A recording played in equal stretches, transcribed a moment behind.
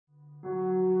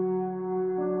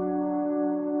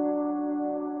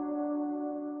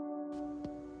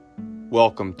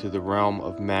Welcome to the realm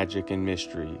of magic and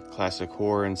mystery, classic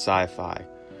horror and sci-fi.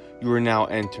 You are now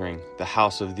entering the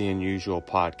House of the Unusual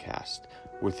podcast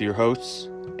with your hosts,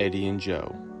 Eddie and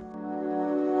Joe.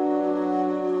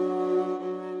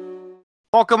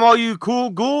 Welcome all you cool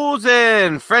ghouls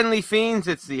and friendly fiends.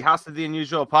 It's the House of the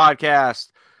Unusual podcast.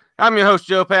 I'm your host,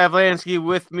 Joe Pavlansky.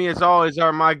 With me, as always,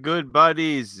 are my good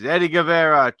buddies, Eddie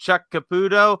Guevara, Chuck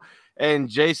Caputo, and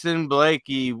Jason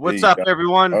Blakey. What's up,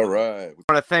 everyone? All right. I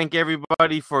want to thank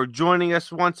everybody for joining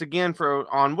us once again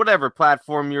on whatever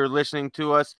platform you're listening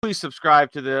to us. Please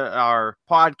subscribe to our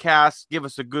podcast. Give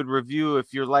us a good review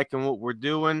if you're liking what we're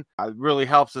doing. It really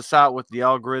helps us out with the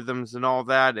algorithms and all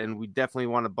that, and we definitely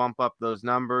want to bump up those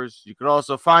numbers. You can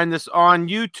also find this on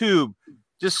YouTube.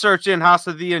 Just search in House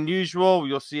of the Unusual.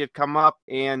 You'll see it come up,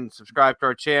 and subscribe to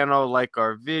our channel, like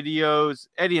our videos.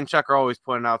 Eddie and Chuck are always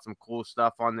putting out some cool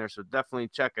stuff on there, so definitely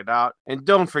check it out. And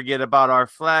don't forget about our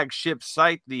flagship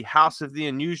site, the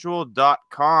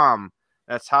houseoftheunusual.com.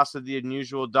 That's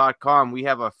houseoftheunusual.com. We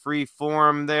have a free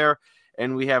forum there,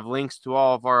 and we have links to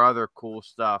all of our other cool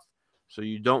stuff. So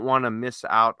you don't want to miss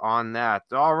out on that.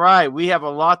 All right, we have a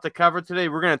lot to cover today.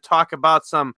 We're going to talk about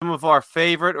some of our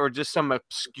favorite or just some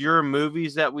obscure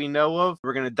movies that we know of.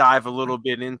 We're going to dive a little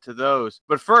bit into those.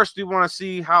 But first, we want to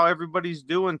see how everybody's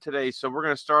doing today. So we're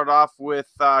going to start off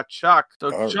with Chuck.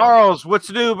 So all Charles, right.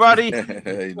 What's new, buddy?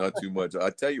 Hey, not too much. I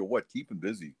tell you what, keeping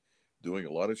busy. Doing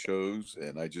a lot of shows,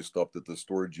 and I just stopped at the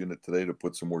storage unit today to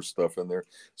put some more stuff in there.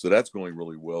 So that's going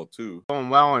really well too.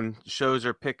 Going well, and shows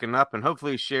are picking up, and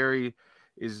hopefully Sherry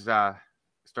is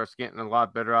starts getting a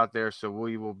lot better out there. So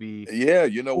we will be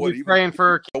praying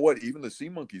for. You know what? Even the sea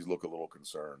monkeys look a little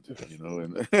concerned.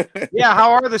 And yeah,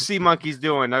 how are the sea monkeys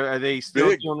doing? Are they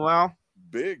still doing well?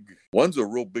 Big. One's a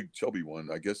real big chubby one.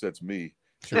 I guess that's me.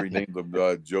 Sherry named them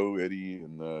Joe, Eddie,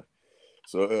 and.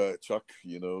 So Chuck,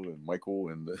 and Michael,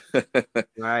 and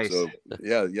nice. So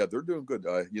yeah, they're doing good.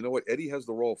 You know what? Eddie has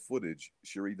the raw footage.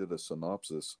 Sherry did a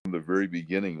synopsis from the very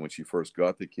beginning when she first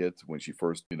got the kids, when she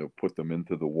first, put them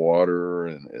into the water,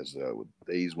 and as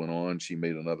days went on, she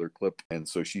made another clip, and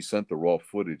so she sent the raw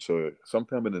footage. So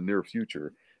sometime in the near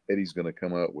future, Eddie's going to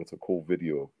come out with a cool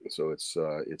video. So it's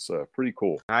pretty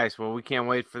cool. Nice. Well, we can't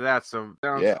wait for that. So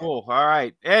sounds cool. All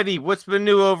right. Eddie, what's been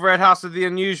new over at House of the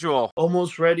Unusual?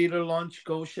 Almost ready to launch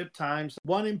Ghost Ship Times.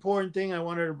 One important thing I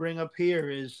wanted to bring up here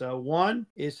is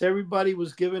everybody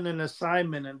was given an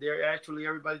assignment, and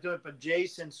everybody doing it, but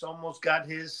Jason's almost got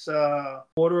his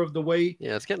quarter of the way.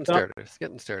 Yeah, it's getting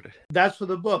started. That's for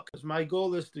the book. My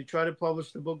goal is to try to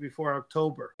publish the book before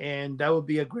October, and that would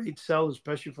be a great sell,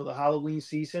 especially for the Halloween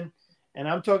season. And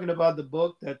I'm talking about the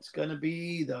book that's going to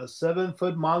be The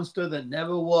 7-Foot Monster That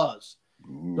Never Was.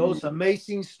 Ooh. Those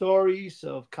amazing stories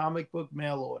of comic book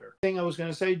mail order. The thing I was going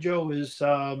to say, Joe, is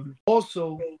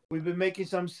also we've been making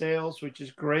some sales, which is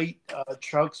great.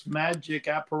 Chuck's Magic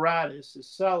Apparatus is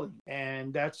selling,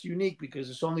 and that's unique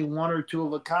because it's only one or two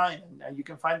of a kind, and you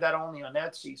can find that only on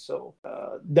Etsy. So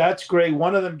that's great.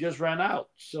 One of them just ran out,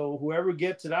 so whoever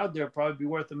gets it out there will probably be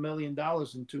worth $1 million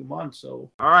in 2 months.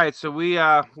 So all right, so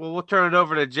we'll turn it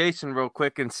over to Jason real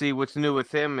quick and see what's new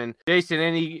with him. And Jason,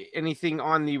 anything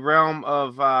on the realm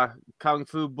of kung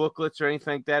fu booklets or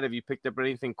anything like that? Have you picked up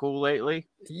anything cool lately?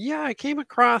 Yeah, I came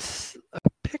across a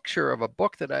picture of a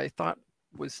book that I thought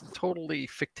was totally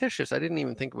fictitious. I didn't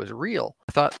even think it was real.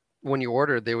 I thought when you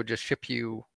ordered, they would just ship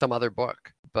you some other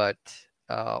book. But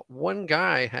one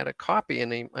guy had a copy,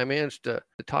 and I managed to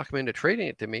talk him into trading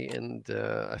it to me, and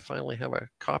I finally have a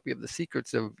copy of The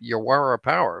Secrets of Yawara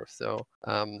Power, so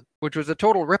which was a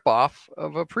total ripoff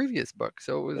of a previous book.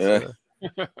 So it was...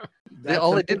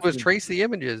 all it did was trace the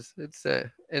images. It's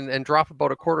and drop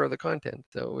about a quarter of the content.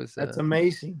 So it was. That's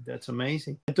amazing. That's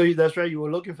amazing. I thought that's right. You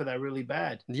were looking for that really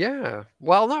bad. Yeah.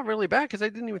 Well, not really bad because I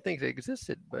didn't even think they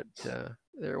existed. But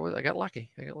there was. I got lucky.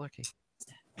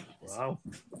 Wow.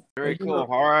 Very cool.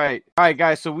 All right,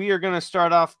 guys. So we are going to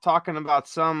start off talking about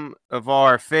some of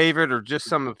our favorite or just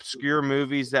some obscure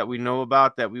movies that we know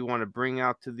about that we want to bring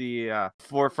out to the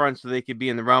forefront so they could be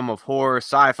in the realm of horror,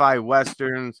 sci-fi,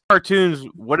 westerns, cartoons,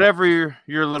 whatever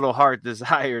your little heart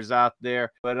desires out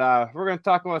there. But we're going to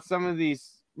talk about some of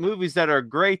these movies that are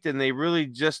great and they really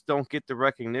just don't get the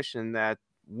recognition that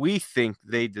we think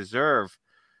they deserve.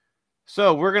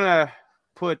 So we're going to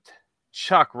put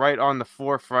Chuck right on the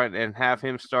forefront and have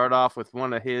him start off with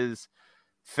one of his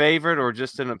favorite or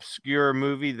just an obscure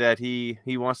movie that he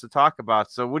wants to talk about.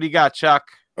 So what do you got, Chuck?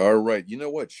 All right. You know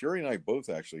what? Sherry and I both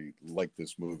actually like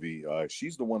this movie.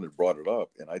 She's the one that brought it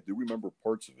up, and I do remember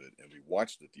parts of it, and we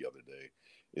watched it the other day.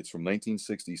 It's from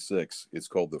 1966. It's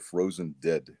called The Frozen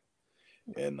Dead.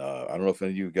 And I don't know if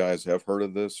any of you guys have heard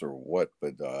of this or what,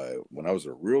 but when I was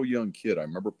a real young kid, I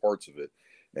remember parts of it,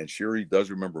 and Sherry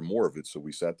does remember more of it. So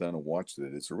we sat down and watched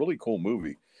it. It's a really cool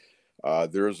movie.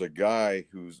 There's a guy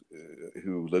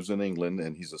who lives in England,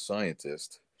 and he's a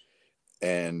scientist,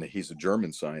 and he's a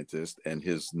German scientist, and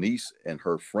his niece and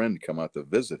her friend come out to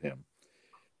visit him,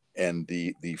 and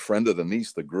the friend of the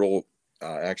niece, the girl,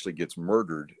 actually gets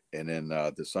murdered, and then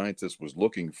the scientist was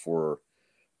looking for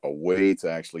a way to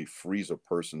actually freeze a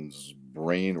person's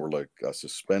brain or like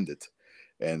suspend it.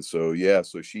 And so yeah,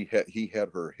 so he had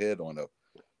her head on a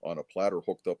platter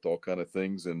hooked up to all kind of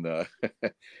things, and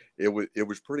it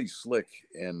was pretty slick.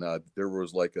 And there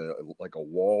was like a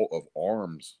wall of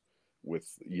arms with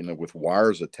with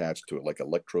wires attached to it, like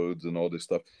electrodes and all this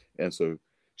stuff. And so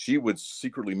she would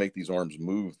secretly make these arms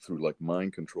move through like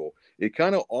mind control. It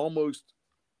kind of almost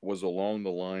was along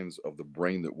the lines of The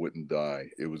Brain That Wouldn't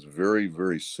Die. It was very,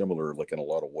 very similar, like in a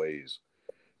lot of ways.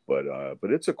 But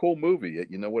it's a cool movie.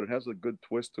 You know what? It has a good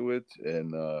twist to it,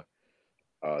 and the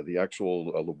actual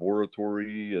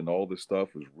laboratory and all this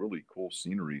stuff is really cool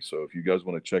scenery. So if you guys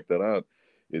want to check that out,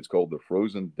 it's called The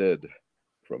Frozen Dead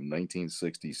from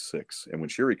 1966. And when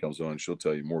Sherry comes on, she'll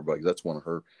tell you more about it. That's one of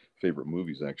her favorite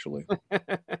movies, actually.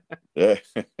 Yeah.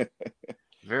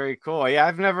 Very cool. Yeah,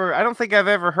 I don't think I've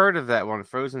ever heard of that one,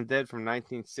 Frozen Dead from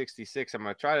 1966. I'm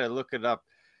gonna try to look it up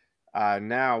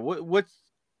now. What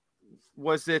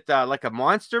was it, like a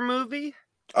monster movie?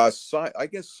 I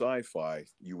guess sci-fi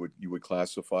you would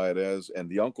classify it as, and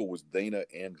the uncle was Dana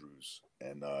Andrews,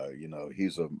 and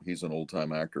he's an old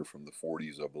time actor from the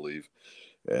 40s, I believe,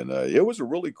 and it was a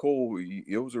really cool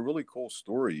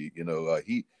story.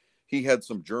 He had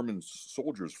some German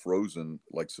soldiers frozen,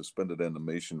 like suspended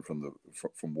animation from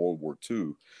World War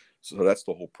II, so that's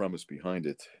the whole premise behind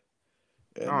it.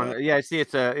 And Oh, yeah, I see.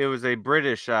 It was a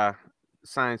British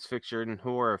science fiction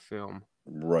horror film.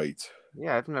 right.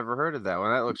 Yeah, I've never heard of that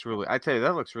one. I tell you,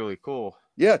 that looks really cool.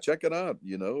 Yeah, check it out.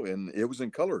 And it was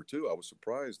in color too. I was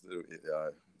surprised that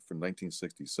from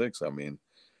 1966. I mean,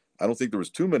 I don't think there was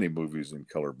too many movies in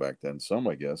color back then. Some,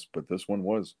 I guess, but this one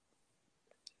was.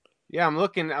 Yeah, I'm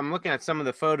looking at some of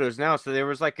the photos now. So there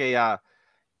was like a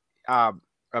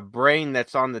brain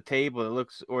that's on the table that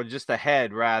looks, or just a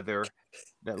head rather,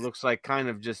 that looks like kind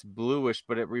of just bluish,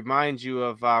 but it reminds you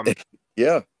of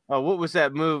Yeah. Oh, what was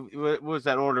that movie? What was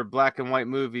that older black and white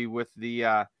movie with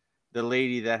the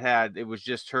lady that it was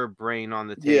just her brain on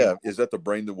the table? Yeah, is that The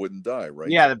Brain That Wouldn't Die, right?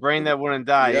 Yeah, The Brain That Wouldn't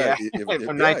Die. Yeah,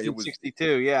 from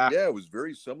 1962. Yeah, it was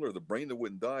very similar. The Brain That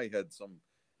Wouldn't Die had some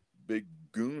big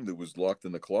goon that was locked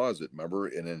in the closet, remember?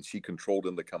 And then she controlled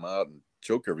him to come out and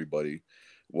choke everybody.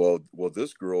 Well,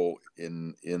 this girl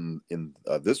in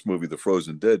this movie, The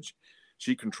Frozen Dead,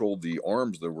 she controlled the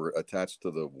arms that were attached to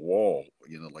the wall,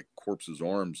 like corpses'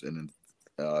 arms, and then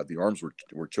the arms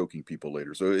were choking people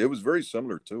later. So it was very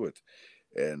similar to it.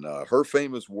 And her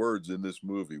famous words in this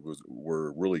movie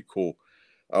were really cool.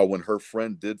 When her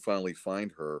friend did finally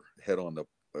find her head on the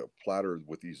platter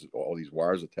with all these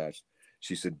wires attached,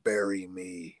 she said, "Bury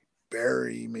me,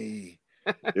 bury me."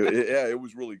 Yeah, it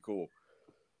was really cool.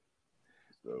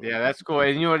 So, yeah, that's cool.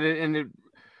 And it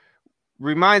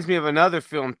reminds me of another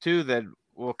film too that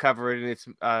we'll cover it. And it's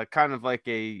kind of like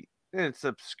it's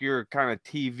obscure kind of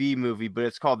TV movie, but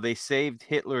it's called They Saved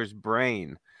Hitler's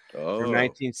Brain from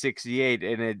 1968,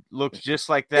 and it looks just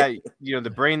like that. The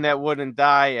Brain That Wouldn't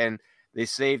Die, and They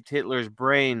Saved Hitler's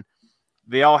Brain.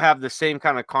 They all have the same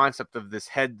kind of concept of this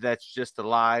head that's just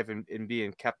alive and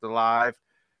being kept alive.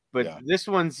 But yeah. This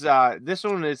one is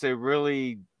a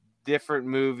really different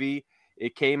movie.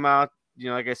 It came out,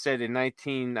 like I said, in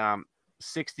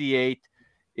 1968.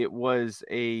 It was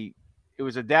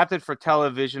adapted for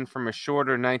television from a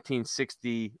shorter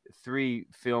 1963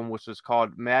 film, which was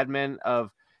called Madmen of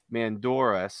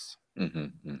Mandoras.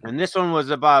 Mm-hmm. And this one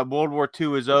was about World War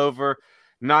II is over.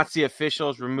 Nazi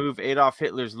officials remove Adolf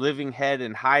Hitler's living head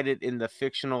and hide it in the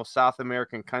fictional South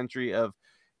American country of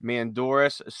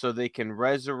Mandoras so they can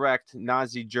resurrect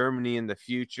Nazi Germany in the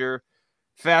future.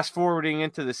 Fast forwarding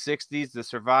into the 60s, the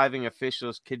surviving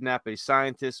officials kidnap a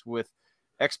scientist with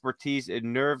expertise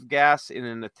in nerve gas in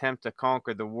an attempt to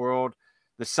conquer the world.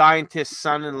 The scientist's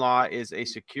son-in-law is a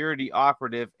security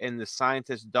operative, and the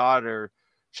scientist's daughter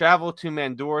travel to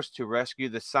Mandoras to rescue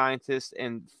the scientist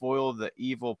and foil the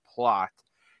evil plot.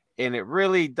 And it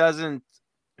really doesn't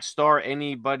star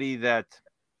anybody that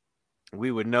we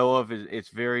would know of. It's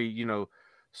very,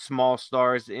 small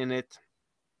stars in it.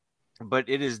 But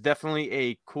it is definitely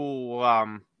a cool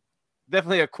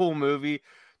movie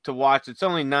to watch. It's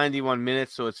only 91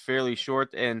 minutes, so it's fairly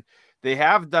short. And they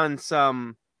have done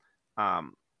some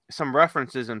some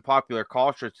references in popular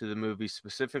culture to the movie,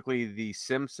 specifically The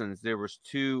Simpsons. There was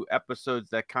 2 episodes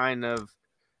that kind of,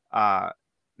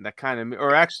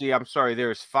 or actually, I'm sorry,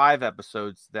 there's 5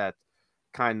 episodes that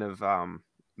kind of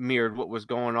mirrored what was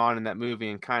going on in that movie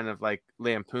and kind of like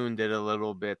lampooned it a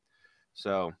little bit.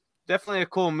 So definitely a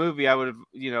cool movie. I would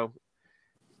have,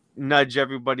 nudge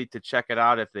everybody to check it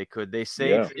out if they could. They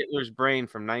saved Hitler's brain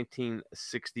from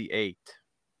 1968.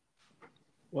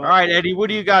 Well, all right, Eddie, what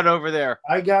do you got over there?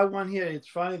 I got one here. It's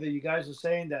funny that you guys are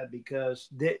saying that because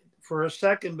for a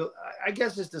second, I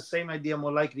guess it's the same idea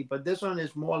more likely, but this one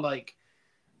is more like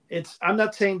I'm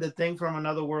not saying The Thing from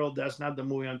Another World. That's not the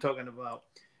movie I'm talking about.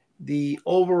 The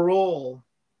overall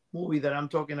movie that I'm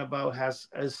talking about has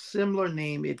a similar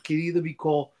name. It could either be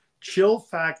called Chill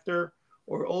Factor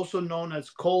or also known as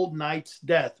Cold Night's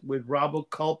Death with Robert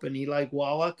Culp and Eli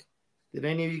Wallach. Did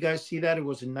any of you guys see that? It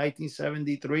was in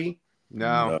 1973.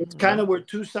 No. It's kind of where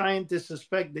 2 scientists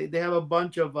suspect they have a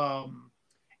bunch of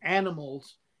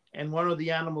animals, and one of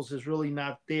the animals is really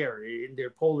not there in their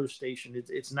polar station.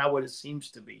 It's not what it seems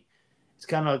to be. It's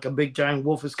kind of like a big giant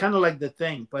wolf. It's kind of like The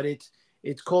Thing, but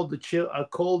it's called a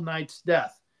Cold Night's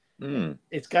Death.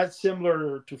 It's got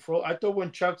similar to I thought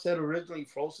when Chuck said originally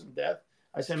Frozen Death,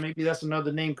 I said maybe that's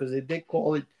another name because they did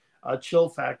call it a Chill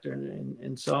Factor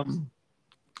in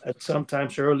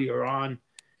sometimes earlier on.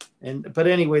 But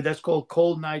anyway, that's called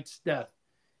Cold Night's Death,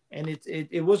 and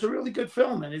it was a really good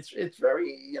film, and it's very,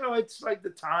 it's like the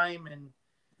time,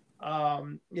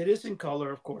 and it is in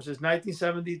color, of course. It's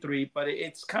 1973, but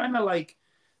it's kind of like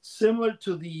similar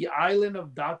to The Island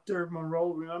of Dr.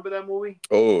 Moreau. Remember that movie?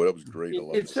 Oh, that was great.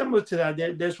 It's similar to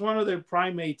that. There's one of the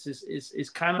primates is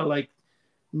kind of like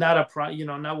not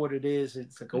not what it is.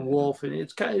 It's like a wolf, and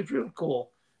it's really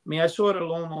cool. I mean, I saw it a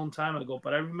long time ago,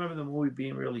 but I remember the movie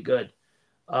being really good.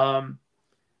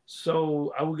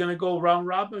 So are we going to go round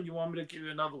robin? Or you want me to give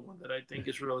you another one that I think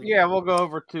is really good? We'll go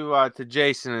over to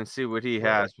Jason and see what he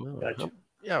has. Gotcha.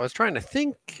 Yeah, I was trying to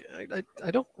think.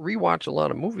 I don't rewatch a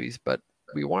lot of movies, but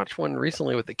we watched one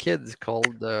recently with the kids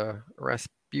called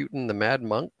Rasputin the Mad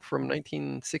Monk from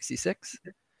 1966.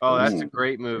 Oh, that's a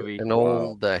great movie. An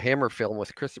old Hammer film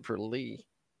with Christopher Lee,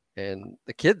 and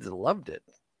the kids loved it,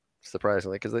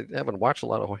 surprisingly, because they haven't watched a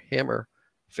lot of Hammer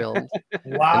films.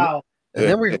 Wow. And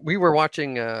then we were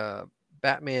watching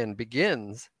Batman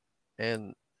Begins,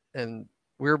 and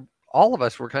all of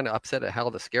us were kind of upset at how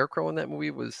the Scarecrow in that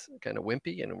movie was kind of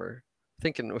wimpy, and we're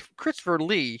thinking if Christopher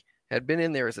Lee had been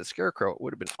in there as a Scarecrow, it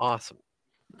would have been awesome.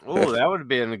 Oh, that would have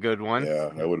been a good one. Yeah,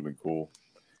 that would have been cool.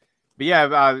 But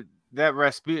yeah, that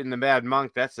Rasputin the Mad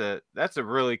Monk, that's a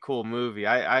really cool movie.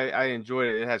 I enjoyed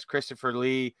it. It has Christopher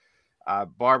Lee,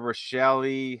 Barbara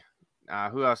Shelley.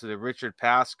 Who else is it? Richard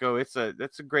Pascoe.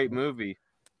 That's a great movie.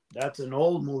 That's an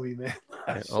old movie, man.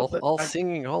 All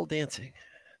singing, all dancing.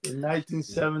 In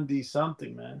 1970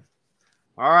 something, man.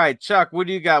 All right, Chuck, what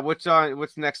do you got? What's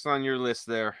next on your list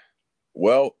there?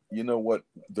 Well, you know what?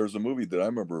 There's a movie that I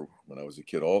remember when I was a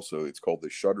kid also. It's called The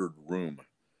Shuttered Room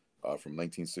from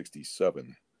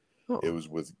 1967. Oh. It was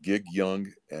with Gig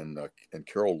Young and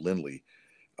Carol Lindley.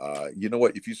 You know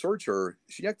what? If you search her,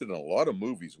 she acted in a lot of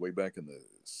movies way back in the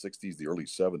 60s, the early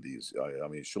 70s. I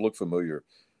mean, she'll look familiar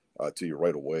to you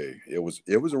right away. It was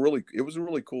a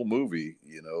really cool movie,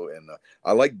 and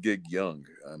I like Gig Young.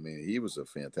 I mean, he was a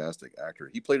fantastic actor.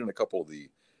 He played in a couple of the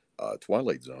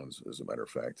Twilight Zones, as a matter of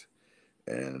fact.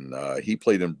 And he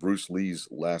played in Bruce Lee's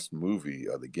last movie,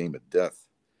 The Game of Death.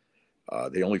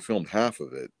 They only filmed half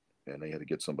of it, and they had to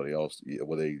get somebody else.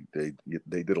 Well, they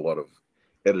did a lot of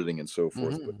editing and so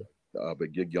forth. Mm-hmm.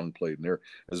 But Gig Young played in there.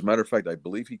 As a matter of fact, I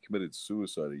believe he committed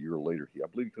suicide a year later. I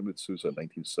believe he committed suicide in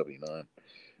 1979.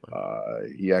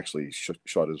 He actually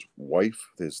shot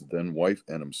his then wife,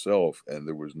 and himself, and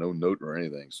there was no note or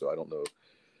anything. So I don't know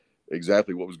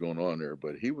exactly what was going on there,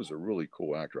 but he was a really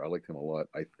cool actor. I liked him a lot.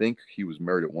 I think he was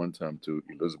married at one time to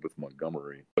Elizabeth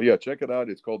Montgomery. But yeah, check it out.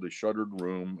 It's called The Shuttered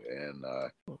Room. And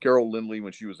Carol Lindley,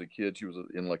 when she was a kid, she was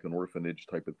in like an orphanage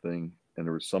type of thing, and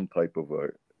there was some type of a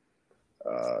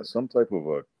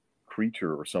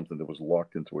creature or something that was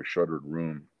locked into a shuttered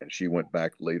room, and she went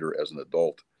back later as an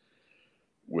adult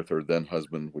with her then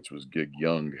husband, which was Gig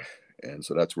Young, and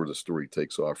so that's where the story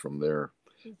takes off from there.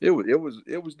 It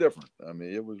was different. I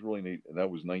mean, it was really neat, and that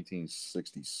was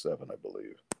 1967, I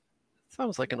believe.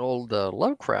 Sounds like an old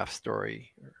Lovecraft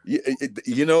story. Yeah,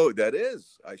 that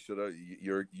is. I should have.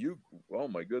 Oh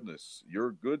my goodness,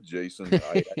 you're good, Jason.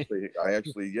 I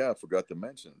actually forgot to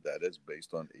mention that is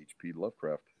based on H.P.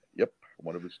 Lovecraft. Yep,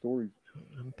 one of his stories.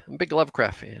 I'm a big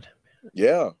Lovecraft fan.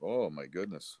 Yeah. Oh my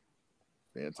goodness,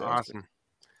 fantastic. Awesome.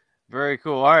 Very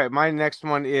cool. All right, my next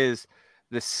one is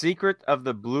The Secret of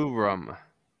the Blue Room.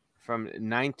 from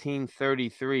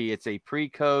 1933. It's a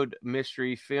pre-code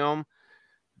mystery film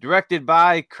directed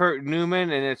by Kurt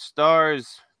Newman, and it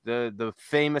stars the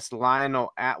famous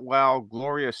Lionel Atwell,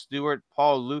 Gloria Stewart,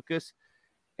 Paul Lucas,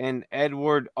 and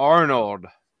Edward Arnold.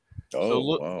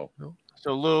 Wow.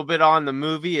 So a little bit on the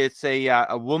movie. It's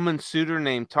a woman suitor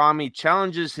named Tommy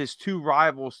challenges his two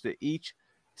rivals to each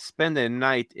spend a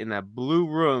night in a blue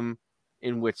room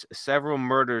in which several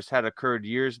murders had occurred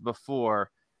years before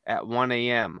at 1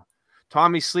 a.m.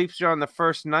 Tommy sleeps there on the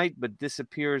first night but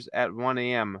disappears at 1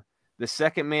 a.m. The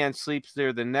second man sleeps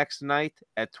there the next night.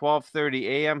 At 12:30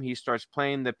 a.m., he starts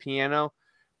playing the piano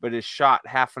but is shot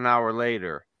half an hour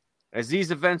later. As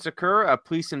these events occur, a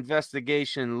police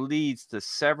investigation leads to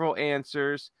several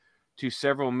answers to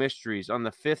several mysteries. On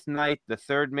the fifth night, the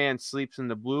third man sleeps in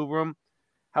the blue room.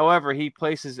 However, he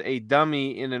places a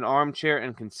dummy in an armchair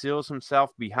and conceals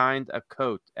himself behind a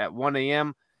coat. At 1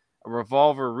 a.m., a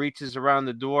revolver reaches around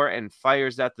the door and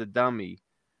fires at the dummy.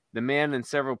 The man and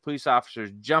several police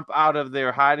officers jump out of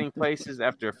their hiding places.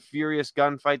 After a furious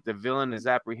gunfight, the villain is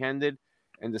apprehended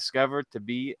and discovered to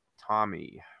be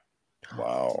Tommy.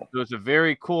 Wow. So it's a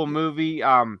very cool movie.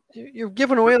 You're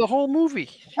giving away the whole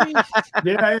movie.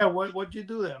 Yeah. What'd you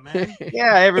do there, man?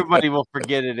 Yeah, everybody will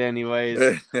forget it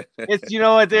anyways. It's, you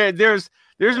know what, there's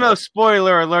no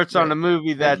spoiler alerts on the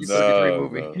movie that's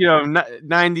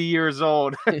 90 years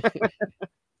old.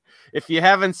 If you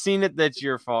haven't seen it, that's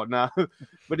your fault. No,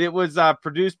 but it was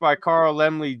produced by Carl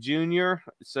Laemmle Jr.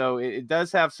 So it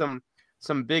does have some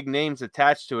big names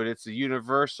attached to it. It's a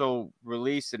Universal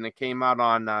release, and it came out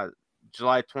on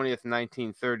July 20th,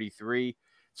 1933.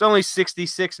 It's only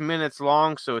 66 minutes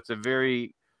long, so it's a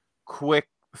very quick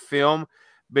film,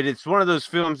 but it's one of those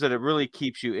films that it really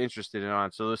keeps you interested in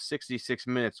on. So those 66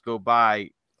 minutes go by,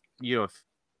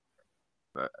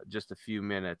 just a few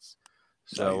minutes.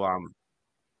 So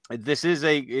this is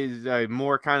a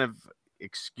more kind of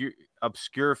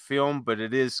obscure film, but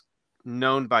it is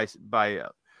known by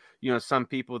some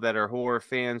people that are horror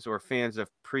fans or fans of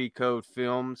pre-code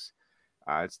films.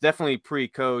 It's definitely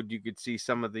pre-code. You could see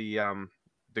some of the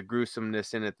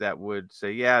gruesomeness in it that would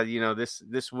say, yeah,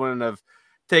 this wouldn't have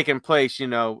taken place,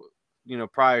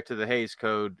 prior to the Hays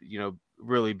Code,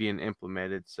 really being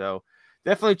implemented. So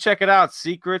definitely check it out.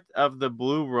 Secret of the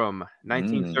Blue Room,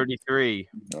 1933.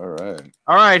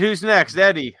 All right. Who's next?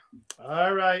 Eddie.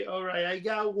 All right. I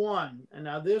got one. And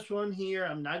now this one here,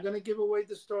 I'm not going to give away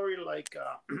the story like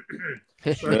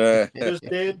just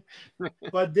did.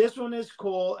 But this one is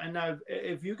cool. And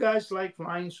if you guys like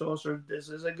Flying Saucer, this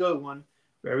is a good one.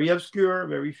 Very obscure.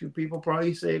 Very few people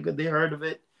probably say they heard of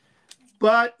it.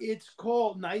 But it's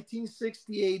called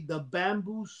 1968, The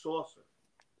Bamboo Saucer.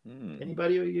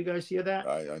 Anybody, you guys hear that?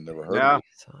 I never heard of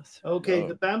it. Okay,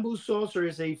 The Bamboo Saucer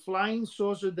is a flying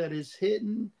saucer that is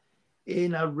hidden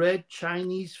in a red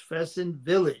Chinese pheasant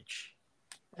village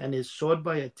and is sought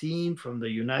by a team from the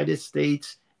United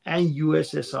States and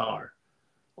USSR.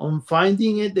 On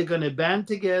finding it, they're going to band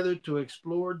together to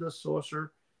explore the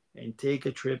saucer and take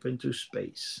a trip into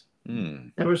space.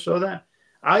 Never saw that?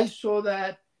 I saw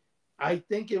that, I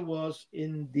think it was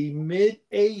in the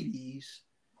mid-'80s.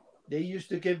 They used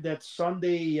to give that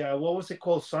Sunday, what was it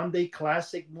called? Sunday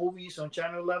Classic Movies on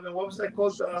Channel 11. What was that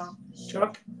called,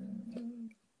 Chuck?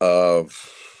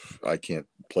 I can't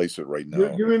place it right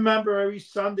now. You remember every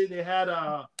Sunday they had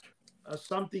a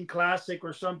something classic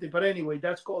or something. But anyway,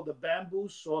 that's called The Bamboo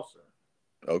Saucer.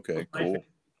 Okay, cool.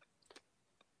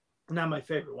 Not my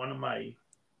favorite, one of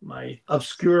my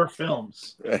obscure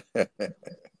films.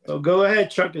 So go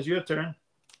ahead, Chuck, it's your turn.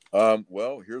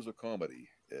 Well, here's a comedy.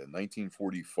 In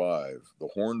 1945, The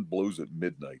Horn Blows at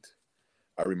Midnight.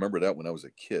 I remember that when I was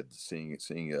a kid, seeing it.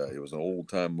 It was an old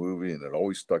time movie, and it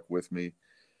always stuck with me.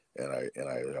 And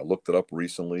I looked it up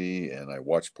recently, and I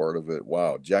watched part of it.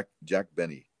 Wow, Jack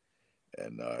Benny,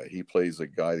 and he plays a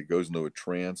guy that goes into a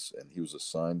trance, and he was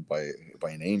assigned by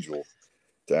an angel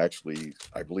to actually,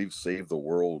 I believe, save the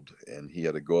world. And he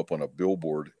had to go up on a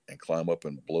billboard and climb up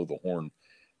and blow the horn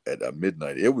at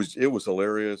midnight. It was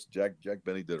hilarious. Jack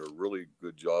Benny did a really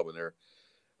good job in there.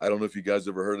 I don't know if you guys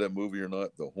ever heard of that movie or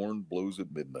not. The Horn Blows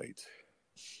at Midnight.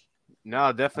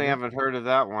 No, definitely haven't heard of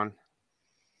that one.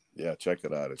 Yeah, check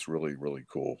it out. It's really, really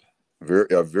cool.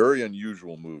 Very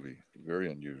unusual movie.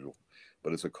 Very unusual,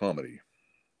 but it's a comedy.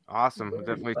 Awesome.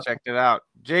 Definitely checked it out.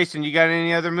 Jason, you got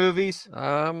any other movies?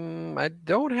 I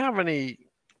don't have any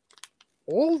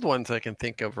old ones I can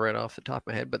think of right off the top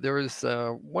of my head, but there was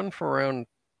one from around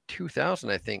 2000,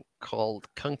 I think, called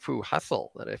Kung Fu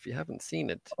Hustle, that if you haven't seen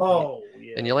it,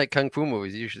 and you like Kung Fu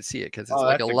movies, you should see it, because it's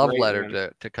like a love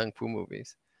letter to Kung Fu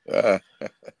movies.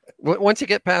 Once you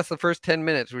get past the first 10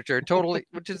 minutes, which is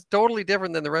totally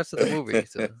different than the rest of the movie.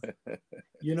 So.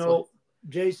 You know,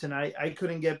 Jason, I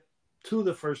couldn't get to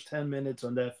the first 10 minutes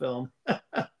on that film.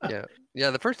 Yeah.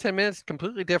 The first 10 minutes,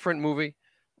 completely different movie.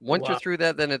 Once you're through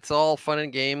that, then it's all fun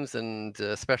and games and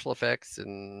special effects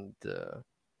and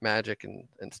magic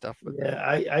and stuff. Yeah,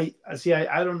 I see.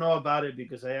 I don't know about it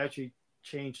because I actually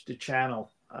changed the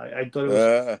channel. I thought it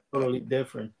was totally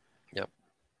different. Yep.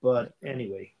 But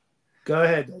anyway, go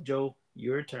ahead, Joe.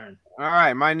 Your turn. All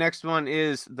right, my next one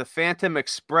is The Phantom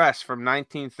Express from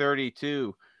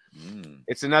 1932.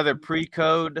 It's another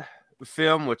pre-code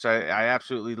film, which I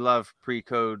absolutely love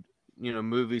pre-code,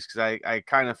 movies, because I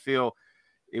kind of feel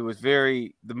it was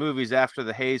the movies after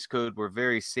the Hays Code were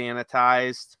very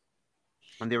sanitized,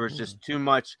 and there was just too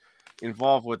much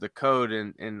involved with the code,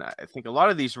 and I think a lot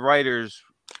of these writers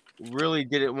really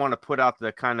didn't want to put out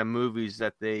the kind of movies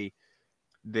that they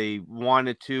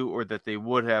wanted to or that they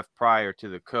would have prior to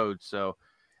the code. So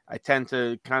I tend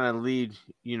to kind of lead,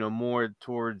 more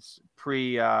towards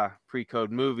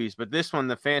pre-code movies. But this one,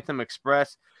 The Phantom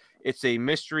Express, it's a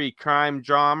mystery crime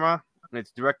drama, and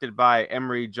it's directed by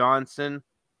Emery Johnson.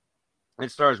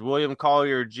 It stars William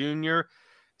Collier Jr.,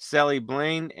 Sally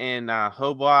Blaine, and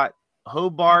Hobart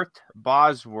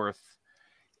Bosworth.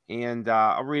 And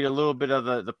I'll read a little bit of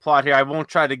the plot here. I won't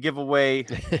try to give away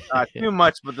too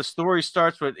much, but the story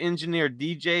starts with engineer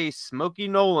DJ Smokey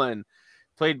Nolan,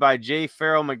 played by J.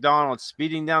 Farrell McDonald,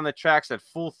 speeding down the tracks at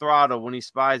full throttle when he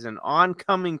spies an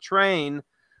oncoming train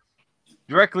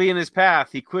directly in his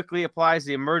path. He quickly applies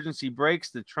the emergency brakes.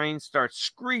 The train starts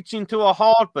screeching to a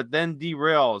halt, but then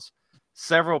derails.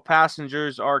 Several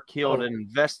passengers are killed. An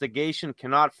investigation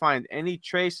cannot find any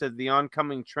trace of the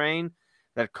oncoming train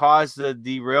that caused the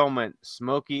derailment.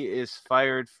 Smokey is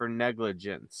fired for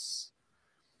negligence.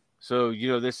 So,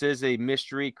 this is a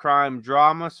mystery crime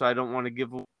drama, so I don't want to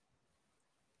give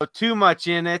too much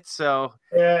in it, so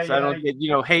I don't get,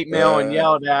 hate mail and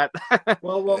yelled at.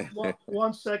 well,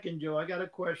 1 second, Joe. I got a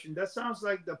question. That sounds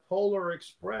like the Polar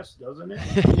Express, doesn't it?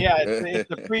 Yeah, it's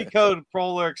the pre-code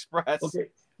Polar Express. Okay.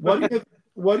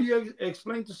 What do you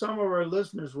explain to some of our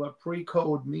listeners what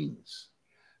pre-code means?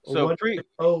 So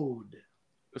pre-code.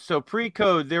 So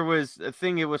pre-code, there was a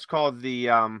thing. It was called the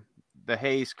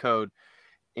Hays Code,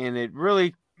 and it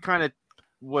really kind of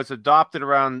was adopted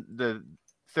around the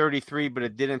 33, but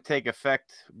it didn't take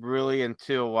effect really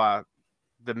until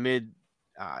the mid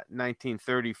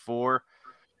 1934.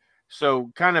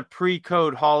 So kind of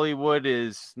pre-code Hollywood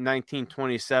is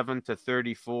 1927 to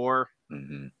 34,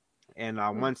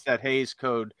 and once that Hays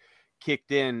Code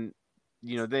kicked in,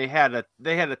 they had a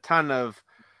ton of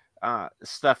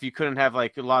stuff. You couldn't have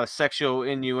like a lot of sexual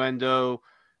innuendo,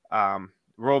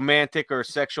 romantic or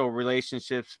sexual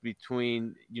relationships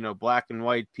between black and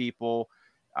white people.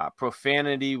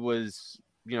 Profanity was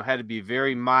had to be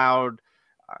very mild.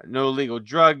 No illegal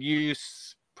drug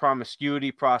use,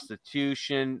 promiscuity,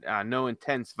 prostitution, no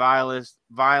intense violence,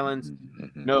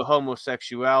 no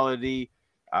homosexuality.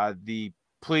 The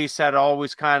police had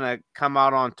always kind of come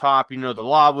out on top. The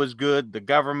law was good, the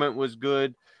government was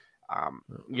good.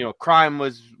 Crime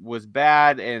was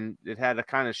bad, and it had to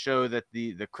kind of show that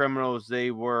the criminals,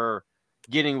 they were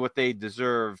getting what they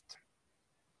deserved.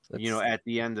 At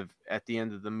the end of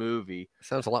the movie.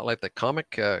 Sounds a lot like the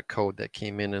comic code that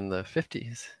came in the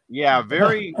 50s. Yeah,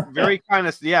 very kind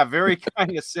of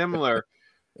similar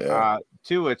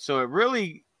to it. So it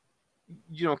really,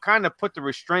 kind of put the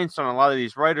restraints on a lot of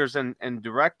these writers and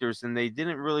directors, and they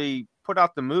didn't really put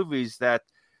out the movies that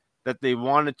they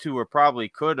wanted to or probably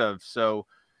could have. So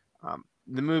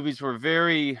the movies were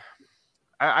very,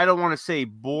 I don't want to say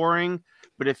boring,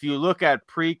 but if you look at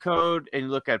pre-code and you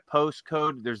look at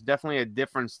post-code, there's definitely a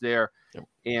difference there. Yep.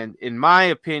 And in my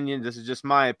opinion, this is just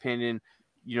my opinion,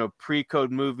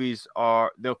 pre-code movies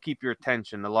they'll keep your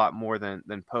attention a lot more than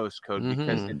post-code,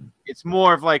 because it's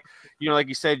more of like, like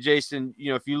you said, Jason,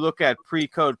 if you look at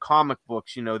pre-code comic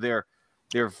books,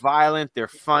 they're violent, they're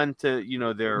fun to,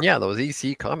 those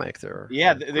EC comics are.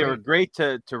 Yeah, they were great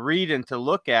to read and to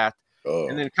look at. Oh.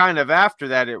 And then kind of after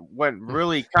that, it went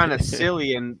really kind of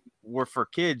silly and were for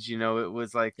kids, it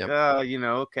was like,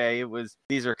 okay,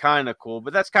 these are kind of cool.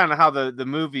 But that's kind of how the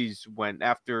movies went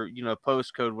after,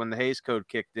 post code, when the Hays Code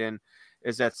kicked in,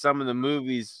 is that some of the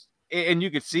movies, and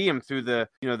you could see them through the,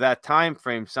 that time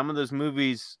frame, some of those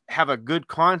movies have a good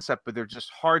concept, but they're just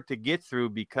hard to get through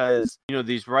because,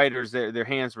 these writers, their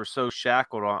hands were so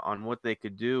shackled on what they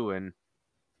could do. And,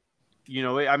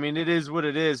 it is what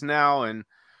it is now. And,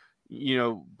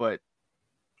 but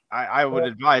I would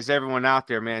advise everyone out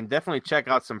there, man, definitely check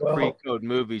out some pre-code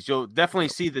movies. You'll definitely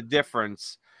see the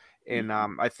difference. and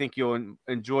I think you'll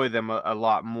enjoy them a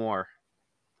lot more.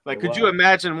 Like, Oh, could wow. you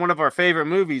imagine one of our favorite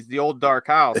movies, The Old Dark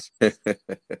House?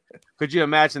 Could you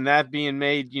imagine that being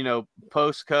made,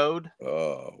 post Code?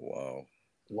 Oh,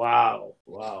 wow.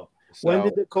 Wow. When So,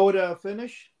 did the Coda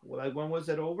finish? Like, when was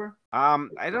it over?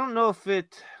 I don't know if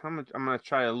it. I'm gonna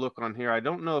try to look on here. I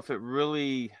don't know if it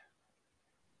really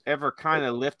ever kind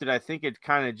of lifted. I think it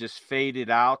kind of just faded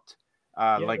out,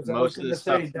 Yeah, like 'cause I was most of going the to say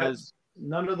stuff that does.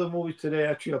 none of the movies today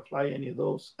actually apply any of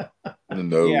those.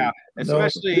 No. Yeah, No,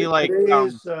 especially like today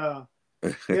is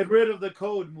get rid of the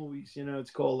Code movies.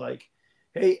 It's called like,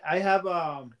 hey, I have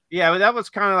yeah, but that was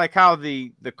kind of like how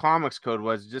the comics code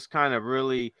was, just kind of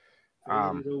really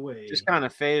faded away. just kind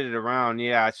of faded around.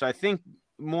 Yeah, so I think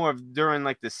more of during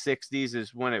like the 60s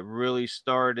is when it really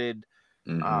started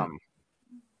Mhm.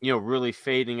 really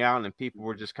fading out, and people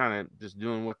were just kind of just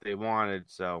doing what they wanted.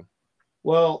 So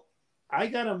Well, I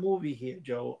got a movie here,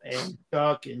 Joe and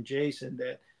Chuck and Jason,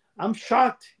 that I'm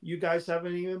shocked you guys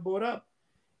haven't even brought up.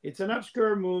 It's an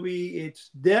obscure movie. It's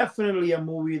definitely a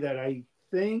movie that I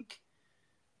think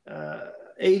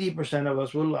 80% of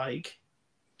us will like.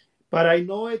 But I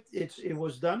know it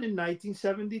was done in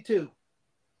 1972.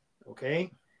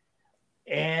 Okay.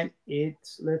 And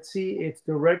let's see, it's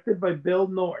directed by Bill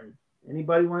Norton.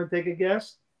 Anybody want to take a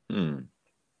guess? Hmm.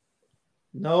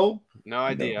 No? no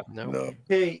idea. No. No.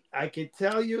 Okay, I can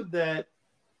tell you that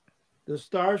the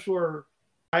stars were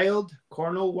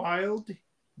Cornel Wilde,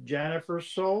 Jennifer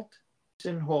Salt,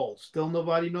 and Hall. Still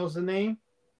nobody knows the name?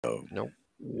 No. Nope.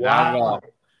 Not at all.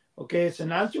 Okay, it's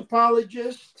an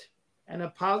anthropologist and a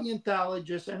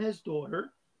paleontologist and his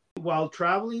daughter, while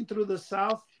traveling through the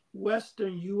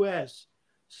southwestern U.S.,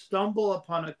 stumble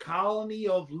upon a colony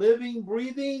of living,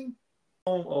 breathing.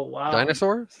 Oh wow.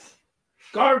 Dinosaurs?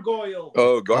 Gargoyles.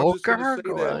 Oh, Oh, I'm just going to say that.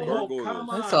 Gargoyles. Gargoyles. Come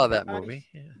I on, saw that guys. movie.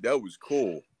 Yeah. That was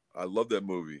cool. I love that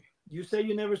movie. You say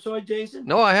you never saw it, Jason?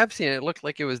 No, I have seen it. It looked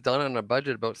like it was done on a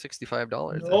budget about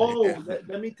 $65. I think. No,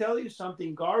 let me tell you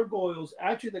something. Gargoyles.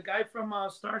 Actually, the guy from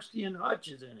Starsky and Hutch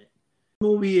is in it. The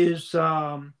movie is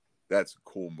That's a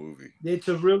cool movie. it's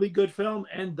a really good film,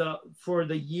 and for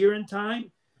the year and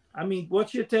time. I mean,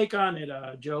 what's your take on it,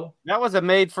 Joe? That was a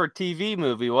made-for-TV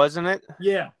movie, wasn't it?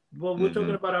 Yeah. Well, we're talking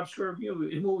Mhm. about obscure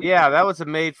movies. Yeah, that was a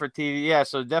made-for-TV. Yeah,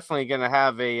 so definitely gonna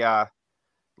have a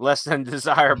less than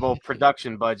desirable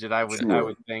production budget. I Sure.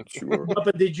 would think. Sure.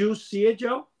 But did you see it,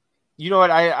 Joe? You know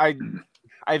what?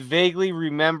 I vaguely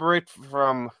remember it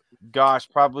from, gosh,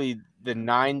 probably the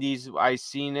 90s. I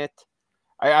seen it.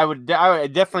 I would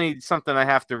definitely something I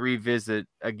have to revisit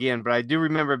again. But I do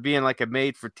remember being like a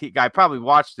made for TV. I probably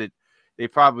watched it. They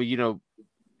probably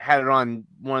had it on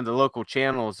one of the local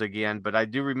channels again. But I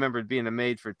do remember it being a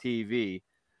made for TV.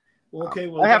 Okay,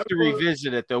 well, I have to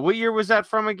revisit it though. What year was that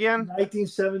from again?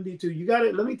 1972. You got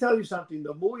it. Let me tell you something.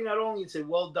 The movie not only is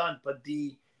well done, but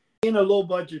in a low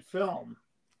budget film,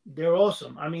 they're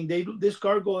awesome. I mean, this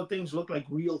gargoyle things look like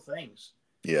real things.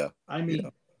 Yeah. I mean,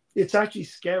 It's actually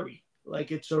scary.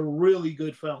 Like, it's a really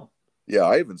good film. Yeah,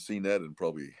 I haven't seen that in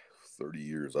probably 30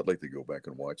 years. I'd like to go back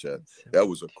and watch that. That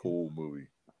was a cool movie.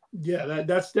 Yeah,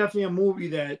 that's definitely a movie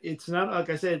that it's not, like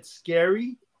I said, it's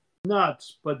scary,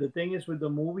 nuts. But the thing is with the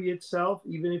movie itself,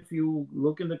 even if you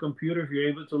look in the computer, if you're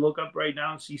able to look up right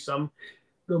now and see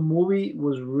the movie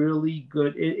was really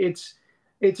good.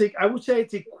 I would say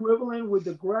it's equivalent with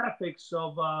the graphics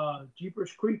of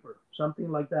Jeepers Creeper, something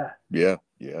like that. Yeah.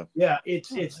 Yeah,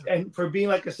 it's and for being,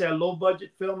 like I said, a low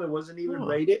budget film, it wasn't even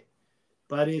rated,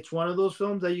 but it's one of those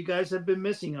films that you guys have been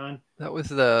missing on. That was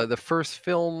the first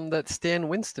film that Stan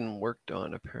Winston worked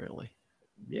on, apparently.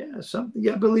 Yeah, something.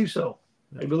 Yeah, I believe so.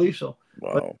 Wow.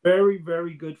 But very,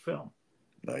 very good film.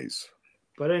 Nice.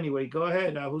 But anyway, go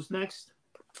ahead. Who's next?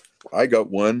 I got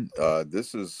one.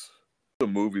 This is a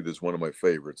movie that's one of my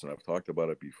favorites, and I've talked about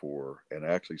it before, and I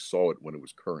actually saw it when it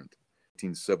was current.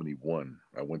 1971.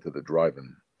 I went to the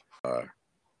drive-in.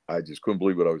 I just couldn't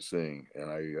believe what I was seeing,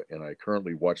 and I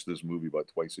currently watch this movie about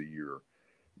twice a year.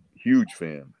 Huge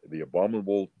fan. The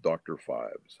Abominable Dr.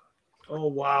 Phibes. Oh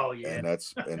wow, yeah. And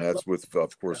that's with,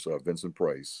 of course, Vincent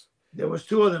Price. There was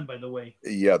two of them, by the way.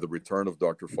 Yeah, the return of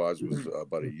Dr. Phibes was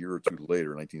about a year or two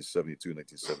later, 1972,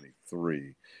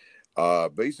 1973.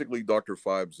 Basically, Dr.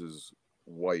 Phibes'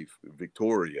 wife,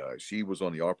 Victoria, she was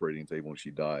on the operating table when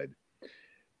she died,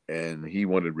 and he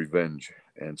wanted revenge.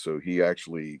 And so he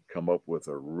actually come up with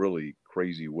a really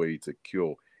crazy way to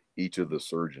kill each of the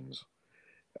surgeons.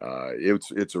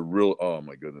 It's a real, oh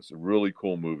my goodness, a really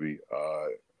cool movie.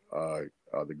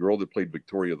 The girl that played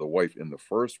Victoria, the wife in the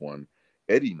first one,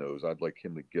 Eddie knows. I'd like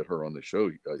him to get her on the show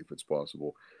if it's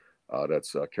possible.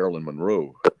 That's Carolyn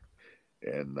Monroe.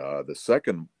 And the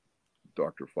second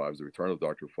Dr. Fives, The Return of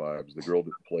Dr. Fives. The girl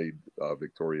that played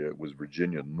Victoria was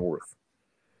Virginia North.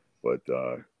 But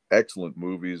excellent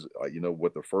movies. You know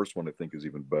what? The first one I think is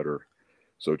even better.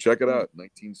 So check it out.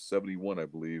 1971, I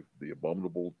believe. The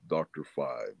Abominable Dr.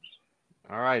 Fives.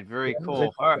 All right, very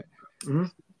cool. All right. Mm-hmm.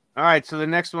 All right, so the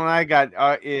next one I got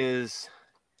is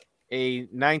a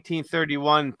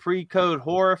 1931 pre-code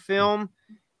horror film,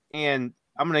 and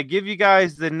I'm going to give you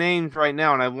guys the names right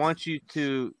now, and I want you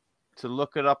to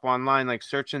look it up online, like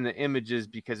searching the images,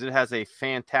 because it has a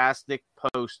fantastic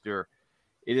poster.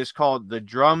 It is called The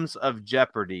Drums of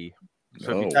Jeopardy.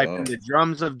 So if you type in The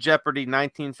Drums of Jeopardy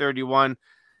 1931,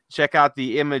 check out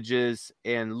the images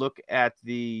and look at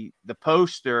the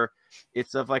poster.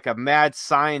 It's of like a mad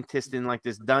scientist in like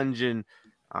this dungeon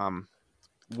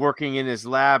working in his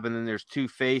lab, and then there's two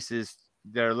faces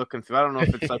that are looking through. I don't know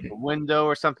if it's like a window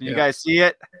or something. Yeah. You guys see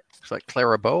it? It's like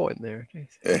Clara Bow in there.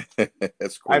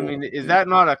 That's cool. I mean, is that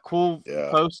not a cool Yeah.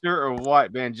 poster or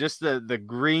what, man? Just the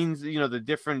greens, you know, the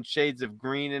different shades of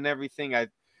green and everything.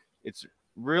 It's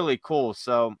really cool.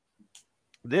 So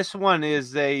this one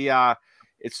is it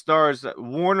stars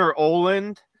Warner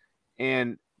Oland,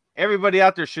 and everybody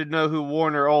out there should know who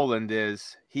Warner Oland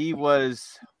is. He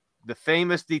was the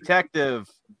famous detective.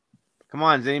 Come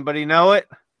on, does anybody know it?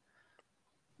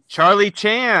 Charlie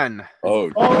Chan.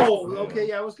 Oh, okay.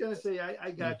 Yeah, I was gonna say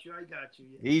I got you. Yeah.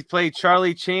 He played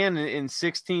Charlie Chan in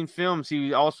 16 films.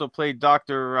 He also played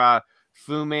Dr.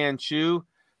 Fu Manchu.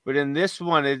 But in this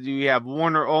one, you have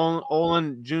Warner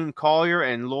Oland, June Collier,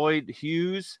 and Lloyd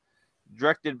Hughes,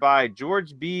 directed by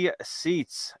George B.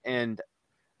 Seitz. And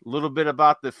a little bit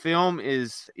about the film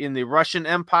is in the Russian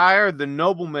Empire, the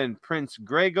nobleman Prince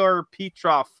Gregor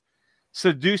Petrov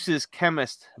seduces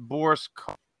chemist Boris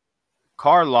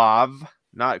Karlov,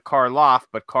 not Karloff,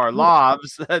 but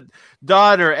Karlov's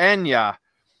daughter, Anya,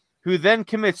 who then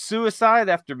commits suicide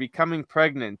after becoming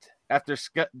pregnant. After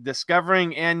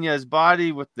discovering Anya's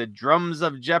body with the Drums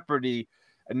of Jeopardy,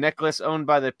 a necklace owned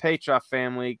by the Petrov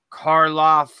family,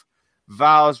 Karloff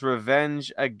vows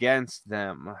revenge against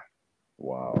them.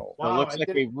 wow. It looks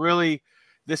like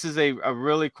this is a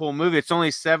really cool movie. It's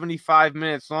only 75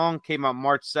 minutes long, came out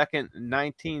March 2nd,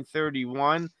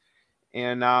 1931.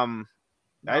 And I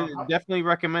definitely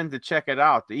recommend to check it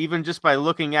out. Even just by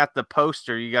looking at the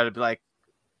poster, you got to be like,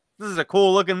 this is a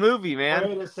cool looking movie, man.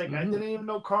 Wait a second. I didn't even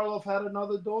know Karloff had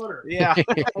another daughter. Yeah.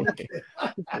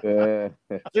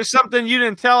 There's something you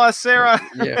didn't tell us, Sarah.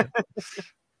 Yeah.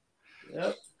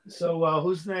 Yep. So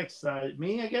who's next?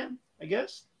 Me again, I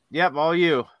guess. Yep, all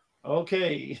you.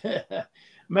 Okay.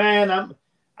 Man,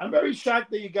 I'm very shocked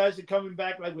that you guys are coming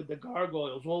back like with the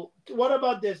Gargoyles. Well, what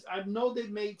about this? I know they've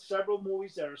made several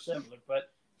movies that are similar, but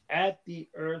At the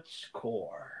Earth's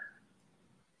Core.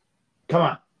 Come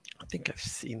on. I think I've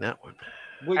seen that one.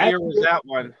 What year was that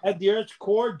one? At the Earth's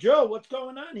Core. Joe, what's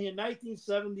going on here?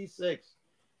 1976.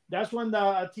 That's when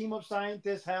a team of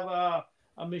scientists have a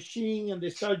machine and they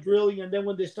start drilling. And then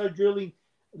when they start drilling,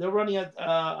 they're running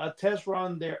a test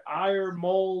run, their iron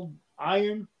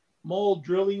mold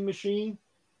drilling machine.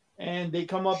 And they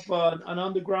come up an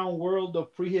underground world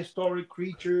of prehistoric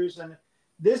creatures. And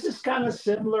this is kind of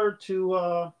similar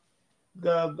to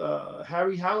the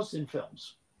Harryhausen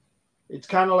films. It's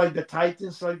kind of like the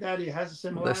Titans, like that. It has a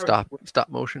similarity. The stop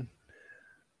motion.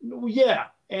 Yeah,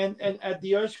 and At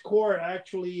the Earth's Core,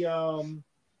 actually,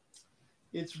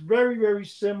 it's very, very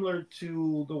similar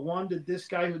to the one that this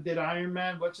guy who did Iron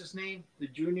Man, what's his name? The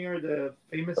junior, the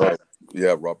famous.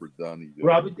 Yeah, Robert Downey.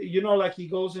 Robert, like he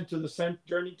goes into the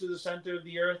journey to the center of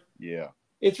the earth. Yeah.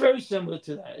 It's very similar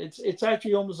to that. It's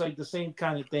actually almost like the same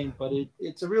kind of thing, but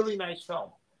it's a really nice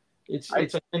film.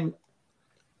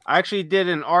 I actually did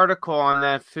an article on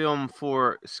that film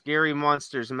for Scary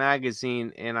Monsters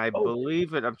magazine, and I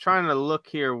believe it. I'm trying to look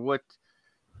here what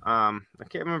I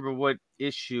can't remember what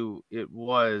issue it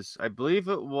was. I believe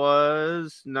it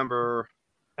was number.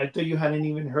 I thought you hadn't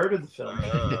even heard of the film.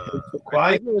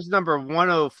 I think it was number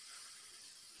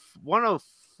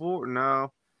 104.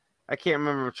 No, I can't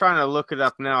remember. I'm trying to look it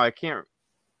up now. I can't.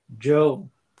 Joe.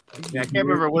 Yeah, I can't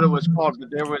remember what it was called,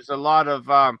 but there was a lot of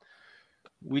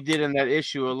we did in that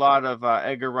issue a lot of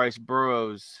Edgar Rice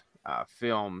Burroughs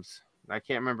films. I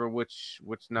can't remember which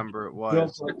number it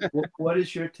was. Joe, what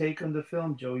is your take on the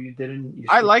film, Joe?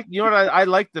 I liked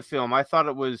the film. I thought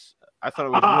it was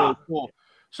really cool.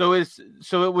 So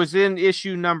it was in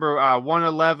issue number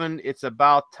 111. It's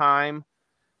About Time.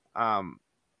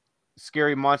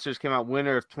 Scary Monsters came out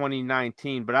winter of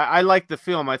 2019. But I liked the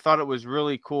film. I thought it was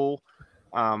really cool.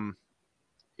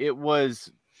 It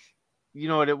was,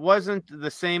 it wasn't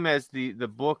the same as the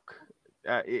book.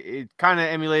 It kind of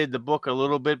emulated the book a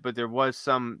little bit, but there was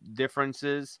some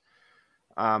differences.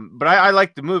 But I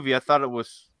liked the movie. I thought it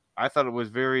was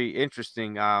very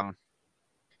interesting.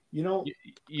 You know,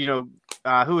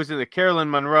 Who was in it? Carolyn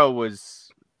Monroe was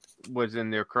in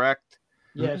there, correct?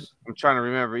 yes. I'm trying to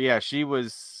remember. Yeah, she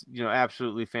was,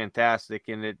 absolutely fantastic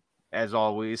in it, as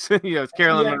always. It's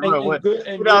Carolyn Yeah, Monroe. and good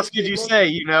and What else good could you look. say?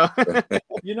 You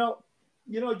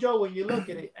know, Joe, when you look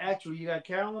at it, actually, you got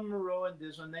Carolyn Monroe in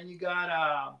this one. Then you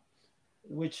got,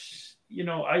 which,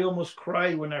 I almost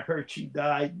cried when I heard she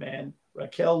died, man.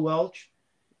 Raquel Welch.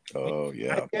 Oh,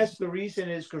 yeah. I guess the reason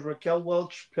is because Raquel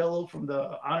Welch pillow from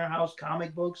the Honor House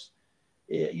comic books.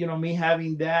 Me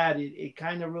having that, it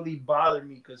kind of really bothered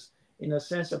me because, in a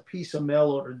sense, a piece of mail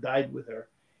order died with her.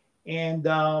 And,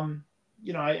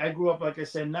 I grew up, like I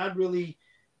said, not really,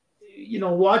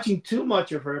 watching too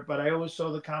much of her, but I always saw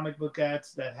the comic book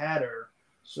ads that had her.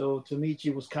 So to me, she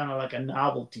was kind of like a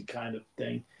novelty kind of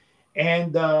thing.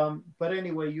 And, but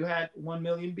anyway, you had 1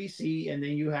 million BC, and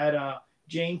then you had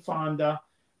Jane Fonda.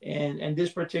 And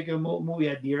this particular movie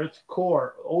had the Earth's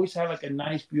core, always had like a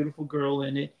nice, beautiful girl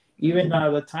in it. Even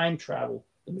the time travel,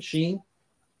 the machine,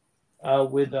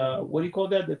 with what do you call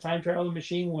that? The time travel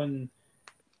machine. When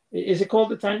is it called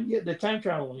the time? Yeah, the time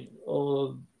traveling.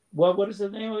 What is the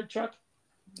name of it, Chuck?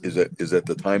 Is that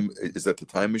the time? Is that the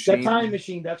time The machine? time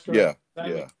machine. That's correct.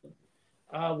 Yeah,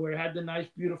 yeah. Where it had the nice,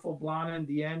 beautiful blonde in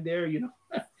the end there.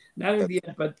 Not in the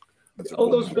end, but That's a all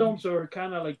good those movie. films are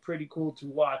kind of like pretty cool to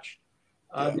watch.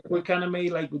 Yeah. They were kind of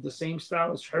made like with the same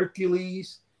style as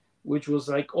Hercules, which was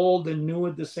like old and new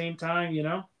at the same time.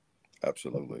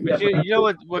 Absolutely. Yeah. You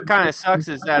know what kind of sucks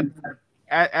is that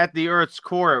at the Earth's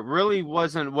core, it really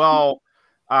wasn't well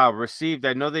received.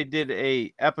 I know they did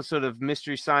a episode of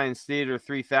Mystery Science Theater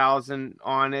 3000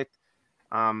 on it.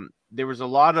 There was a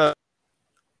lot of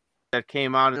that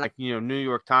came out in, like, New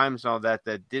York Times and all that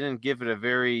didn't give it a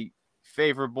very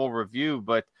favorable review.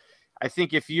 But I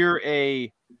think if you're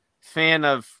a fan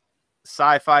of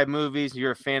sci-fi movies,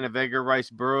 you're a fan of Edgar Rice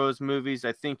Burroughs movies,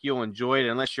 I think you'll enjoy it,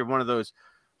 unless you're one of those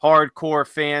hardcore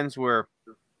fans where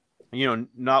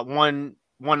not one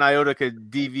iota could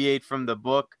deviate from the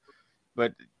book.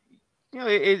 But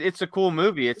it's a cool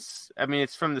movie. It's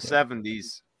from the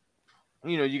 70s.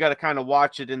 You got to kind of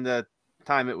watch it in the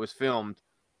time it was filmed.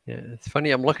 Yeah, it's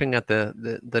funny. I'm looking at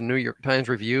the New York Times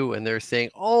review, and they're saying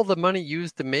all the money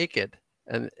used to make it,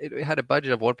 and it had a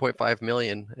budget of 1.5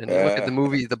 million. And you look at the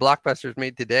movies, the blockbusters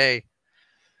made today,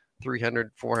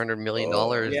 $300-400 million.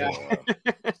 Yeah.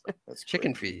 That's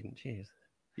Chicken crazy. feed. Jeez.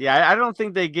 Yeah, I don't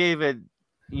think they gave it,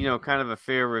 kind of a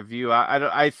fair review.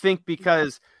 I think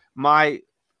because I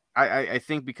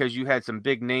think because you had some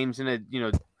big names in it,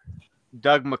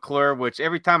 Doug McClure, which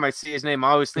every time I see his name,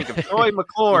 I always think of Troy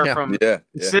McClure Yeah. from Yeah.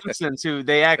 Simpsons, who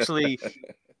they actually,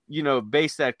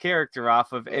 based that character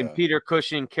off of, and Yeah. Peter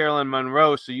Cushing, Carolyn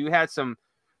Monroe. So you had some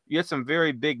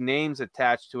very big names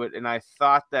attached to it, and I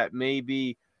thought that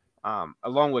maybe,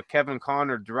 along with Kevin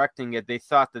Conner directing it, they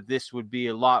thought that this would be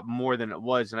a lot more than it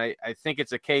was, and I think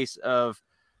it's a case of,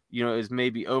 is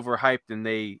maybe overhyped, and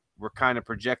they were kind of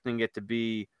projecting it to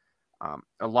be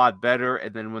a lot better,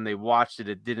 and then when they watched it,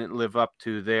 it didn't live up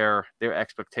to their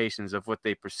expectations of what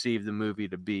they perceived the movie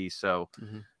to be. So,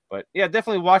 but yeah,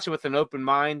 definitely watch it with an open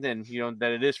mind, and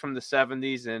that it is from the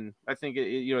 70s, and I think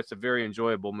it's a very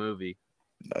enjoyable movie.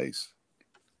 Nice.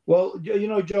 Well,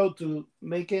 Joe, to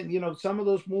make it, some of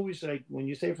those movies, like when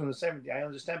you say from the 70s, I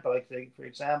understand, but like, for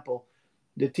example,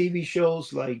 the TV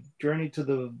shows like Journey to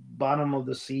the Bottom of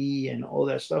the Sea and all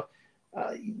that stuff,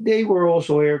 they were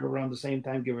also aired around the same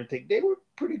time, give or take. They were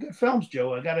pretty good films,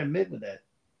 Joe. I got to admit with that.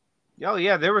 Oh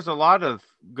yeah, there was a lot of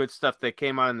good stuff that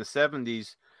came out in the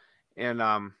 70s, and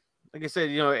like I said,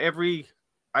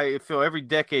 I feel every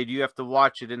decade you have to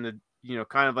watch it in the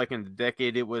kind of like in the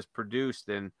decade it was produced,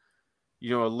 and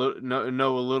know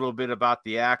a little bit about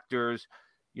the actors,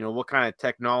 what kind of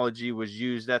technology was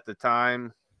used at the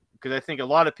time, because I think a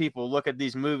lot of people look at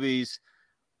these movies,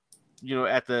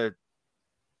 at the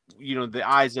the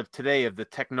eyes of today, of the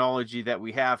technology that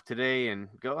we have today, and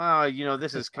go, oh,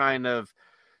 this is kind of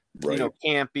Right.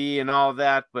 campy and all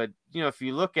that. But if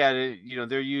you look at it,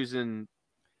 they're using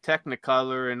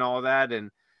Technicolor and all that, and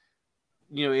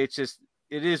it's just,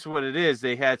 it is what it is.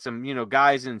 They had some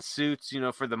guys in suits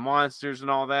for the monsters and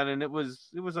all that, and it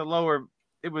was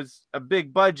a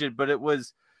big budget, but it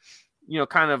was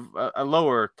kind of a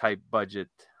lower type budget.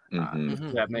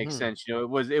 If that makes sense. It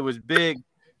was big,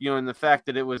 in the fact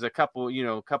that it was a couple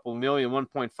million,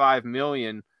 1.5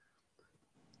 million.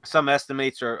 Some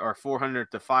estimates are 400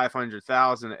 to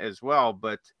 500,000 as well,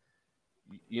 but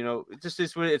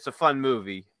it's a fun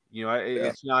movie.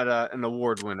 It's not an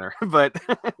award winner, but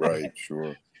Right.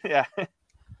 Sure. yeah.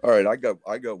 All right, I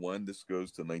got one. This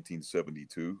goes to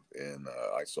 1972, and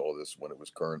I saw this when it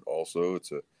was current. Also,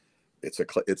 it's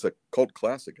a cult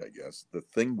classic, I guess. The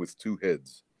Thing with Two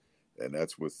Heads, and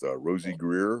that's with Rosie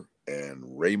Greer and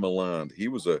Ray Milland. He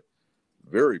was a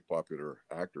very popular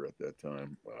actor at that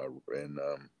time, and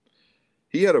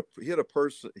he had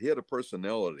a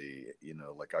personality. You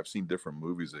know, like I've seen different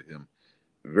movies of him.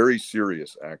 Very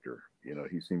serious actor. You know,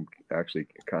 he seemed actually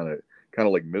kind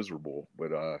of like miserable,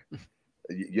 but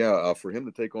yeah, for him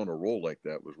to take on a role like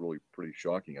that was really pretty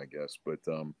shocking, I guess. But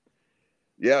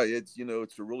yeah, it's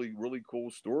a really really cool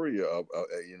story.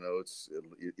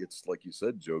 It's like you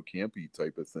said, Joe, campy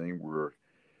type of thing where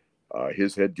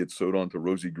his head gets sewed onto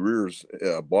Rosie Greer's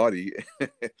body,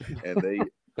 and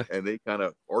they kind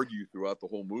of argue throughout the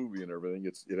whole movie and everything.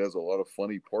 It has a lot of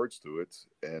funny parts to it,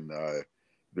 and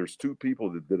there's two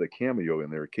people that did a cameo in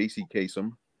there: Casey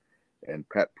Kasem and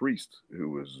Pat Priest, who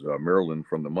was Marilyn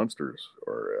from the Munsters,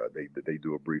 or they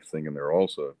do a brief thing in there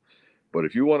also. But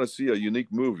if you want to see a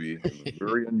unique movie,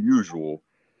 very unusual,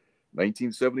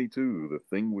 1972, The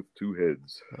Thing with Two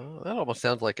Heads. Oh, that almost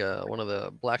sounds like one of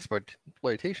the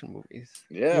blaxploitation movies.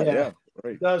 Yeah,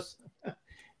 right. It does.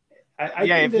 I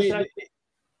Yeah, think if this you- act-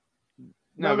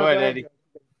 No, go ahead, Eddie.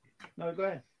 No, go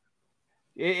ahead.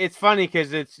 It's funny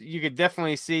because you could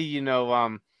definitely see,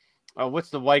 what's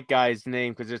the white guy's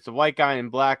name? Because it's a white guy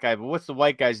and black guy, but what's the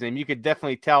white guy's name? You could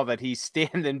definitely tell that he's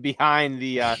standing behind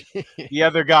the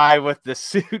other guy with the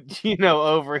suit,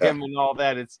 over him and all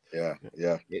that.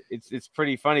 Yeah. It's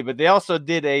pretty funny. But they also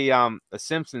did a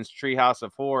Simpsons Treehouse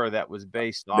of Horror that was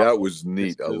based off. That was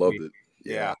neat. this I movie. loved it.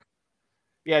 Yeah.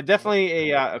 Yeah,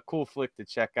 definitely a cool flick to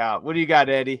check out. What do you got,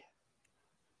 Eddie?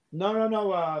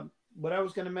 No. What I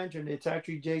was going to mention, it's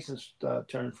actually Jason's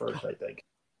turn first, I think.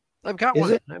 I've got Is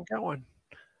one. it? I've got one.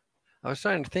 I was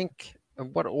trying to think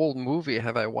of what old movie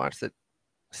have I watched that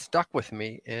stuck with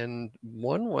me, and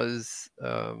one was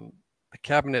The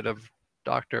Cabinet of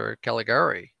Dr.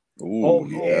 Caligari Oh,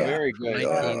 yeah. yeah. Very from good.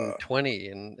 1920,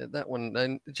 and that one,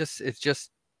 and it's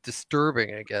just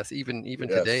disturbing, I guess. Even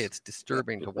today, Yes. it's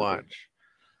disturbing to Absolutely. watch.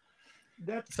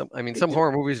 That's Some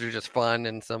horror movies are just fun,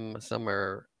 and some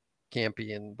are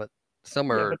campy, but some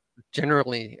Yeah, are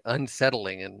generally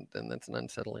unsettling, and that's an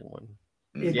unsettling one.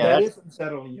 Yeah, that that's- is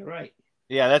unsettling. You're right.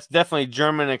 Yeah, that's definitely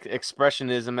German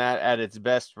expressionism at its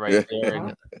best right Yeah. there.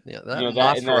 And, Yeah, that that in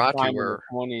that Nosferatu time in were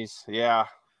the 20s. Yeah.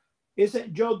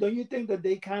 Isn't Joe? Don't you think that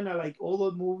they kind of like all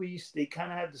the movies? They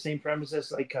kind of have the same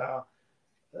premises, like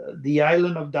the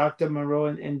Island of Dr. Moreau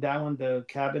and that one, the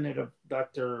Cabinet of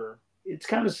Dr. It's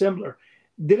kind of similar.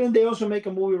 Didn't they also make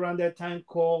a movie around that time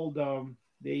called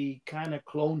they kind of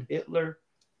cloned Hitler?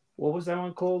 What was that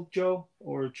one called, Joe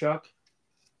or Chuck?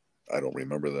 I don't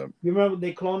remember them. You remember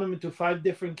they cloned him into 5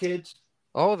 different kids?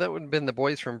 Oh, that would have been the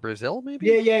boys from Brazil, maybe?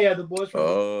 Yeah. The boys from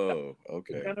Oh, It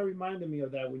okay. kind of reminded me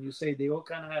of that when you say they all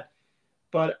kind of had.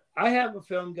 But I have a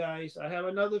film, guys. I have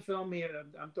another film here.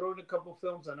 I'm throwing a couple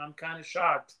films, and I'm kind of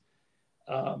shocked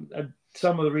at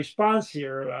some of the response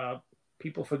here.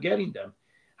 People forgetting them.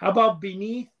 How about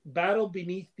Battle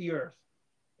Beneath the Earth?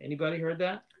 Anybody heard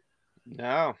that?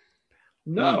 No.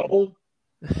 No.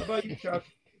 How about you, Chuck?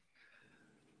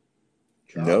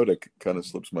 Chuck? No, that kind of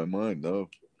slips my mind. No.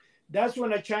 That's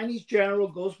when a Chinese general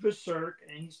goes berserk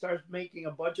and he starts making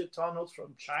a bunch of tunnels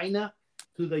from China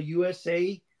to the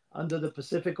USA under the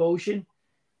Pacific Ocean.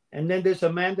 And then there's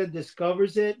a man that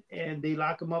discovers it and they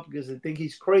lock him up because they think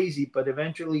he's crazy, but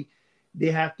eventually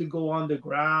they have to go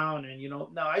underground. And,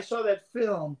 now I saw that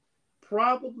film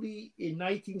probably in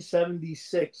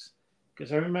 1976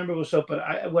 because I remember it was so,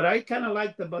 but what I kind of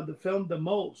liked about the film the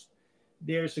most,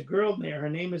 there's a girl there. Her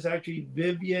name is actually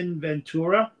Vivian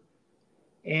Ventura.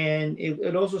 And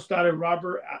it also started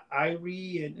Robert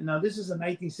Irie. And now this is a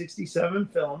 1967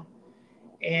 film.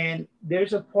 And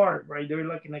there's a part, right? They're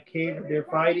like in a cave, they're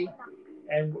fighting.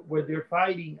 And where they're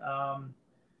fighting,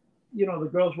 the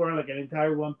girl's wearing like an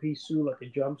entire one-piece suit, like a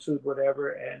jumpsuit, whatever.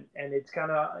 And it's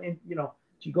kind of,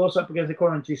 she goes up against the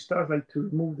corner and she starts like to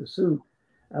remove the suit.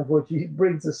 And when she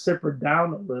brings the zipper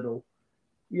down a little,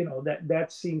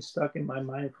 that scene stuck in my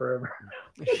mind forever.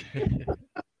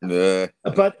 Nah.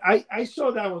 But I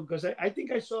saw that one because I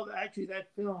think I saw that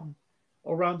film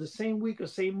around the same week or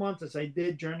same month as I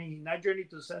did not Journey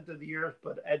to the Center of the Earth,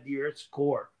 but At the Earth's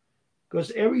Core.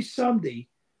 Because every Sunday,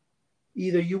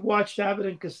 either you watched Abbott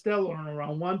and Costello and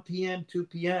around 1 p.m., 2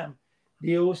 p.m.,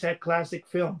 they always had classic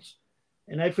films.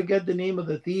 And I forget the name of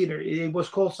the theater. It was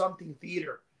called something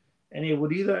theater. And it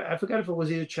would I forgot if it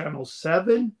was either Channel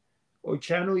 7 or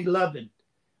Channel 11.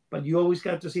 But you always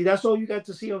got to see, that's all you got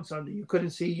to see on Sunday. You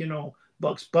couldn't see,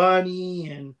 Bugs Bunny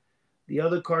and the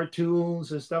other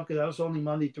cartoons and stuff because that was only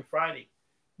Monday to Friday.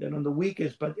 than on the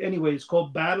weakest. But anyway, it's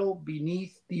called Battle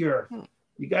Beneath the Earth.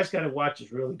 You guys got to watch.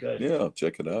 It's really good. Yeah,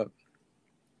 check it out.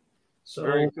 So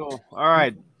very cool. All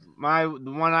right,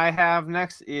 the one I have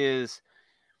next is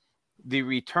The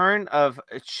Return of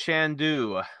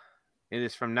Chandu. It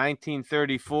is from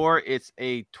 1934. It's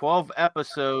a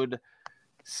 12-episode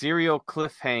serial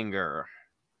cliffhanger.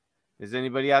 Has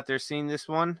anybody out there seen this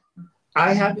one?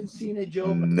 I haven't seen it, Joe.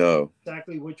 But No.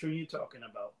 exactly which one you're talking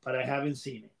about, but I haven't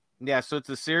seen it. Yeah, so it's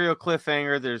a serial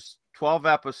cliffhanger. There's 12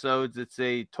 episodes. It's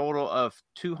a total of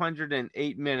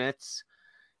 208 minutes.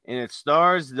 And it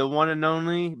stars the one and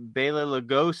only Bela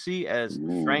Lugosi as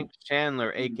Frank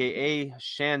Chandler, a.k.a.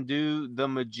 Chandu the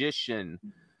Magician.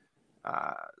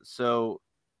 So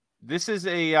this is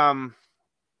a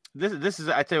this is,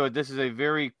 I tell you what, this is a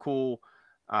very cool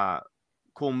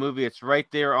cool movie. It's right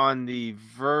there on the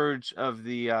verge of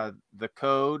the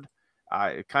Code.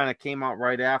 It kind of came out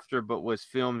right after, but was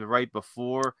filmed right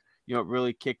before, you know, it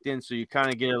really kicked in. So you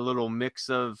kind of get a little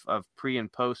mix of pre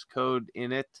and post Code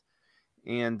in it.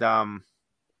 And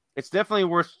it's definitely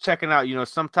worth checking out. You know,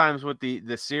 sometimes with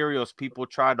the serials, people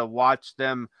try to watch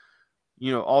them,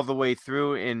 you know, all the way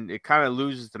through, and it kind of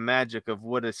loses the magic of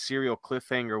what a serial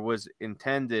cliffhanger was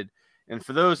intended. And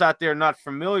for those out there not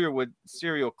familiar with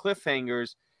serial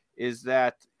cliffhangers, is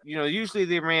that, you know, usually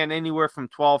they ran anywhere from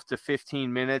 12 to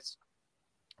 15 minutes.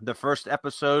 The first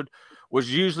episode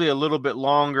was usually a little bit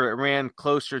longer. It ran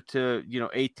closer to, you know,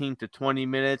 18 to 20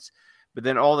 minutes. But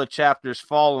then all the chapters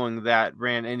following that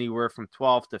ran anywhere from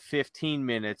 12 to 15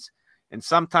 minutes. And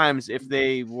sometimes if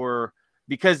they were,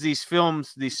 because these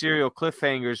films, these serial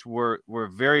cliffhangers were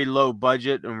very low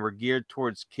budget and were geared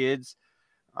towards kids,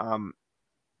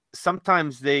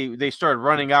 sometimes they started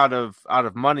running out of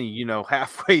money, you know,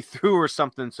 halfway through or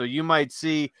something. So you might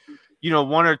see, you know,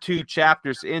 one or two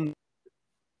chapters in,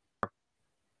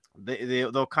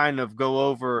 they'll kind of go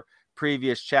over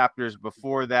previous chapters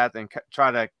before that and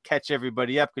try to catch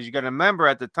everybody up, because you got to remember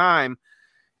at the time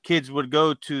kids would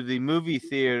go to the movie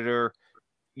theater,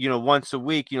 you know, once a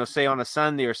week, you know, say on a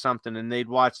Sunday or something, and they'd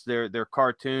watch their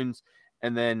cartoons,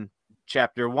 and then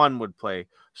chapter 1 would play.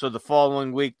 So the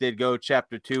following week they'd go,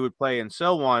 chapter 2 would play, and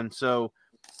so on. So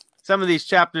some of these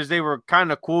chapters, they were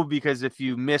kind of cool because if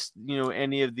you missed, you know,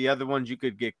 any of the other ones, you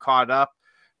could get caught up.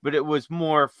 But it was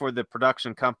more for the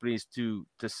production companies to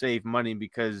save money,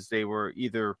 because they were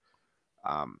either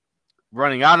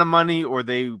running out of money, or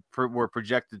they were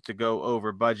projected to go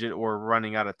over budget, or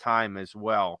running out of time as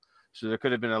well. So there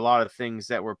could have been a lot of things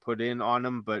that were put in on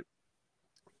them. But,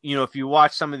 you know, if you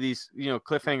watch some of these, you know,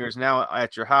 cliffhangers now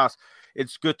at your house,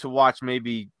 it's good to watch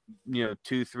maybe, you know,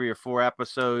 2, 3, or 4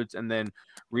 episodes, and then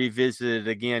revisit it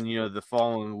again, you know, the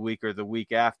following week or the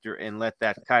week after, and let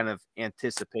that kind of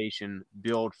anticipation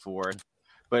build for it.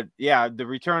 But yeah, The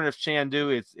Return of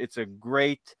Chandu, it's a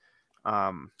great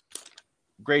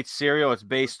great serial. It's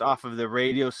based off of the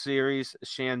radio series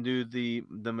Chandu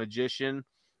the Magician,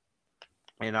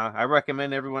 and I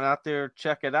recommend everyone out there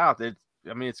check it out.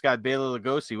 It's got Bela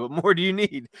Lugosi. What more do you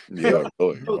need? Yeah,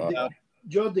 really. Wow.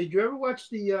 Joe, did you ever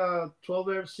watch the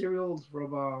 12-hour serials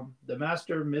from The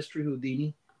Master Mystery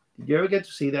Houdini? Did you ever get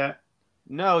to see that?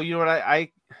 No, you know what,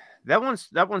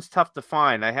 that one's tough to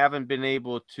find. I haven't been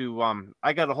able to.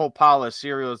 I got a whole pile of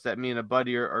serials that me and a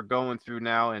buddy are going through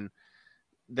now, and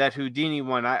that Houdini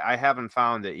one, I haven't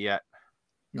found it yet.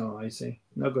 No, I see.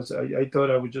 No, because I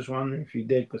thought, I was just wondering if you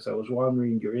did, because I was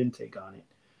wondering your intake on it.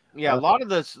 Yeah, a lot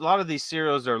of these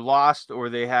serials are lost, or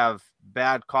they have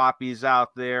bad copies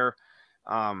out there.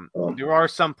 There are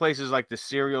some places like the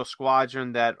Serial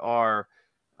Squadron that are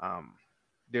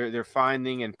they're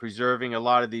finding and preserving a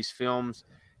lot of these films,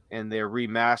 and they're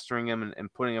remastering them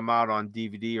and putting them out on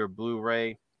DVD or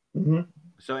Blu-ray. Mm-hmm.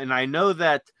 So, and I know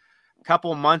that a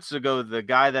couple months ago, the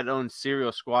guy that owns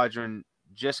Serial Squadron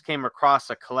just came across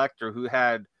a collector who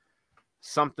had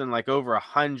something like over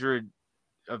 100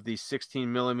 of these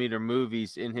 16 millimeter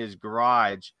movies in his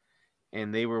garage,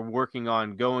 and they were working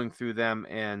on going through them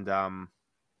and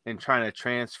trying to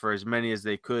transfer as many as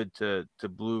they could to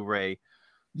Blu-ray.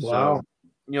 Wow. So,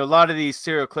 you know, a lot of these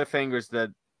serial cliffhangers,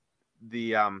 that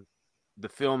the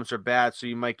films are bad, so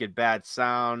you might get bad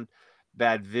sound,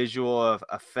 bad visual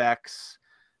effects.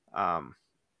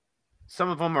 Some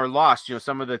of them are lost. You know,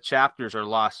 some of the chapters are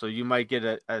lost, so you might get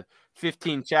a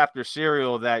 15 chapter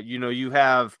serial that, you know, you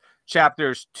have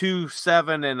chapters 2,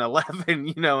 7, and 11,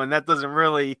 you know, and that doesn't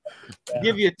really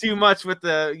give you too much with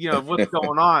the, you know, what's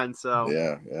going on. So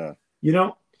yeah. You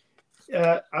know,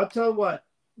 I'll tell you what,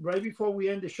 right before we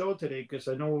end the show today, because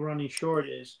I know we're running short,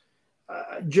 is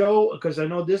Joe, because I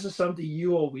know this is something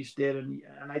you always did, and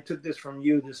I took this from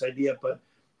you, this idea, but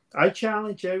I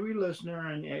challenge every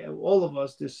listener and all of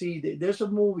us to see that there's a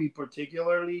movie,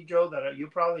 particularly Joe, that you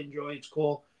probably enjoy. It's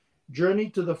called Journey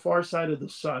to the Far Side of the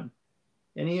Sun.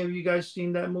 Any of you guys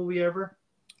seen that movie ever?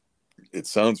 It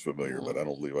sounds familiar, but I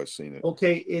don't believe I've seen it.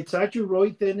 Okay, it's actually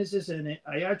Roy Thinnes is in it.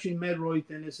 I actually met Roy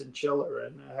Thinnes in Chiller,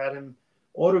 and I had him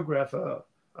autograph a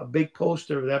big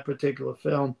poster of that particular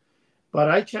film. But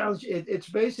I challenge it. It's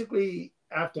basically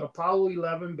after Apollo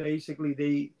 11. Basically,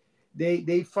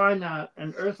 they find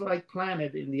an Earth-like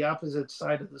planet in the opposite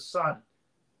side of the sun.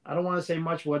 I don't want to say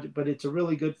much but it's a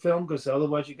really good film because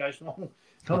otherwise you guys won't.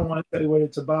 I don't want to tell you what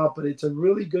it's about, but it's a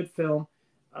really good film.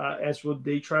 As what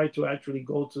they try to actually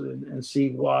go to and see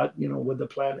what what the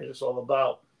planet is all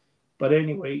about. But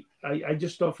anyway, I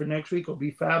just thought for next week it'll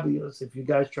be fabulous if you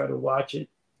guys try to watch it.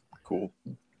 Cool.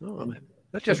 Oh,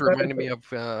 that just reminded me of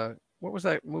what was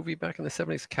that movie back in the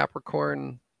 70s?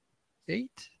 Capricorn 8?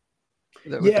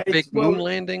 That was the big moon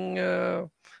landing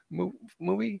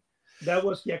movie? That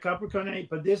was, Capricorn 8.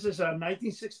 But this is a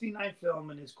 1969 film,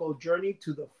 and it's called Journey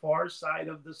to the Far Side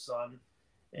of the Sun.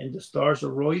 And the stars are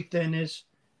Roy Thinnes.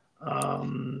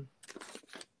 Roy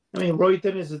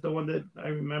Thinnes is the one that I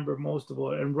remember most of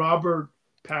all. And Robert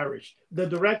Parrish. The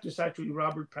director is actually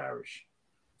Robert Parrish.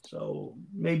 So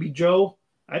maybe Joe.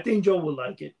 I think Joe will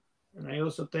like it. And I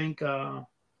also think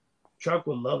Chuck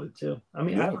will love it too. I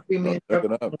don't think me and Chuck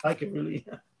will like it really.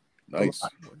 Nice.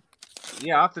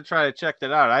 Yeah, I'll have to try to check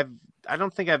that out. I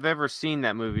don't think I've ever seen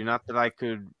that movie, not that I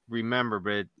could remember,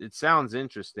 but it sounds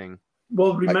interesting.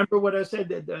 Well, remember what I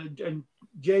said, and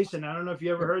Jason, I don't know if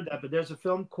you ever heard that, but there's a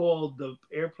film called The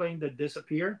Airplane That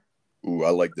Disappeared. Ooh, I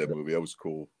like that movie. That was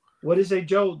cool. What is it,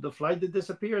 Joe? The flight that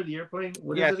disappeared, the airplane?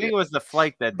 I think it was the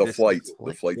flight that the flight.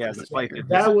 Yeah, the flight.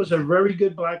 That was a very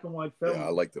good black and white film. Yeah, I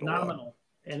liked it Phenomenal. a lot.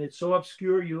 And it's so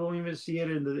obscure you don't even see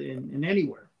it in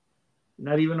anywhere.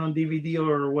 Not even on DVD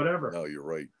or whatever. No, you're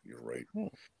right.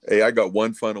 Hey, I got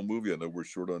one final movie. I know we're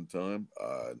short on time.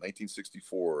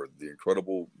 1964, The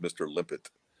Incredible Mr.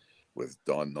 Limpet with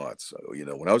Don Knotts.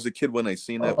 When I was a kid, when I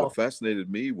seen that, what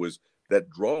fascinated me was that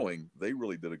drawing. They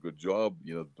really did a good job,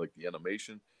 like the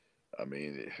animation. I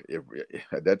mean,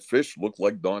 that fish looked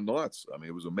like Don Knotts. I mean,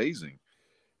 it was amazing.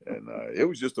 And it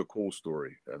was just a cool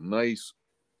story. A nice,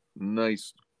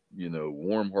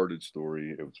 warm-hearted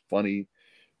story. It was funny.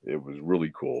 It was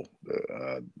really cool.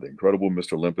 The Incredible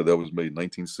Mr. Limpet, that was made in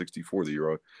 1964, the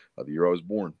year I was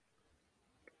born.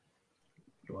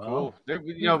 Wow.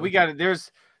 Cool. We got it.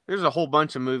 There's a whole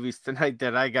bunch of movies tonight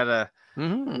that I gotta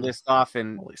list off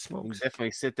and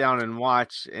definitely sit down and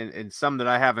watch, and some that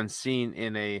I haven't seen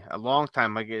in a long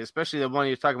time. Like especially the one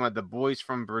you're talking about, The Boys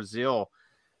from Brazil,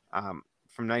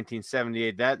 from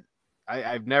 1978. That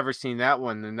I've never seen that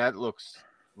one, and that looks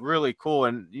really cool.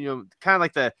 And kind of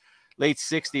like the late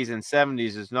 60s and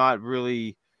 70s is not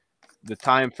really the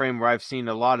time frame where I've seen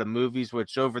a lot of movies,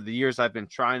 which over the years I've been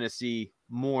trying to see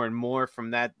more and more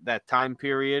from that time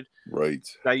period. Right.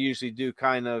 I usually do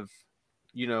kind of,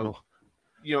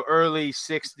 early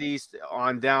 60s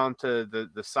on down to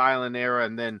the silent era,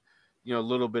 and then, a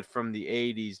little bit from the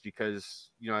 80s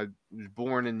because, I was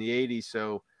born in the 80s.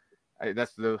 So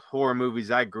that's the horror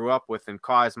movies I grew up with and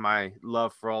caused my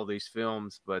love for all these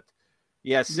films. But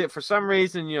yes, for some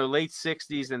reason, late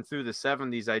 60s and through the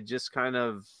 70s, I just kind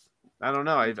of, I don't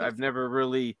know. I've never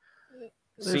really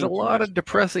There's a lot of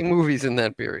depressing movies in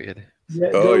that period.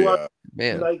 Yeah.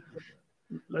 Man. Like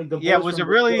it was a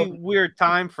really weird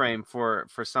time frame for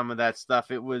some of that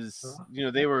stuff. It was,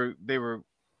 they were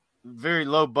very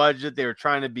low budget. They were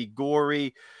trying to be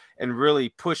gory and really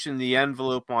pushing the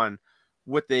envelope on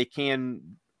what they can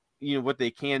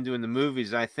do in the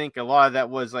movies. And I think a lot of that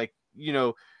was like,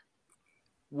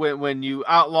 when you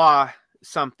outlaw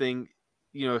something,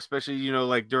 especially,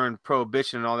 like during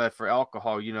Prohibition and all that for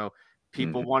alcohol,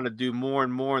 people want to do more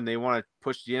and more and they want to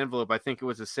push the envelope. I think it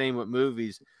was the same with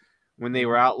movies when they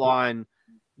were outlawing,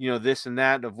 this and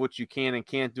that of what you can and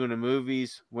can't do in the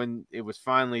movies. When it was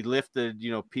finally lifted,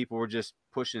 people were just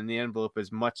pushing the envelope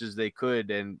as much as they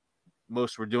could. And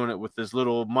most were doing it with as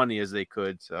little money as they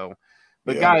could. So,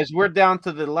 but guys, we're down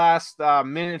to the last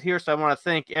minute here. So I want to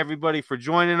thank everybody for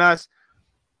joining us.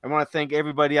 I want to thank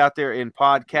everybody out there in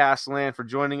podcast land for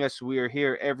joining us. We are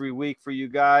here every week for you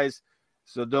guys.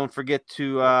 So don't forget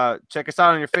to check us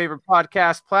out on your favorite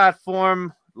podcast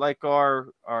platform. Like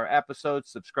our episodes,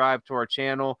 subscribe to our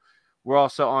channel. We're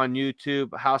also on YouTube.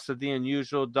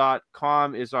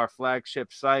 houseoftheunusual.com is our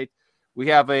flagship site. We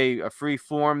have a free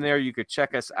form there. You could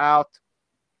check us out.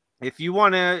 If you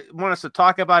want us to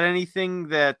talk about anything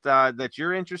that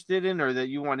you're interested in or that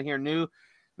you want to hear new,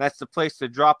 that's the place to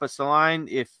drop us a line.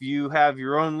 If you have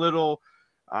your own little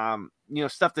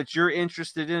stuff that you're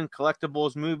interested in,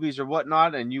 collectibles, movies, or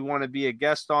whatnot, and you want to be a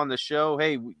guest on the show,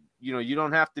 hey, you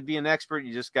don't have to be an expert.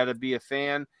 You just got to be a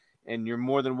fan, and you're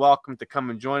more than welcome to come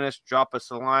and join us. Drop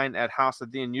us a line at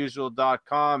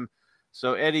houseoftheunusual.com.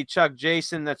 So Eddie, Chuck,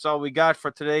 Jason, that's all we got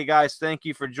for today, guys. Thank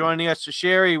you for joining us. So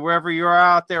Sherry, wherever you are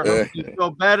out there, hope you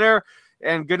feel better.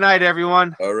 And good night,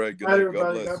 everyone. All right. Good night.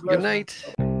 God bless. Good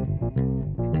night.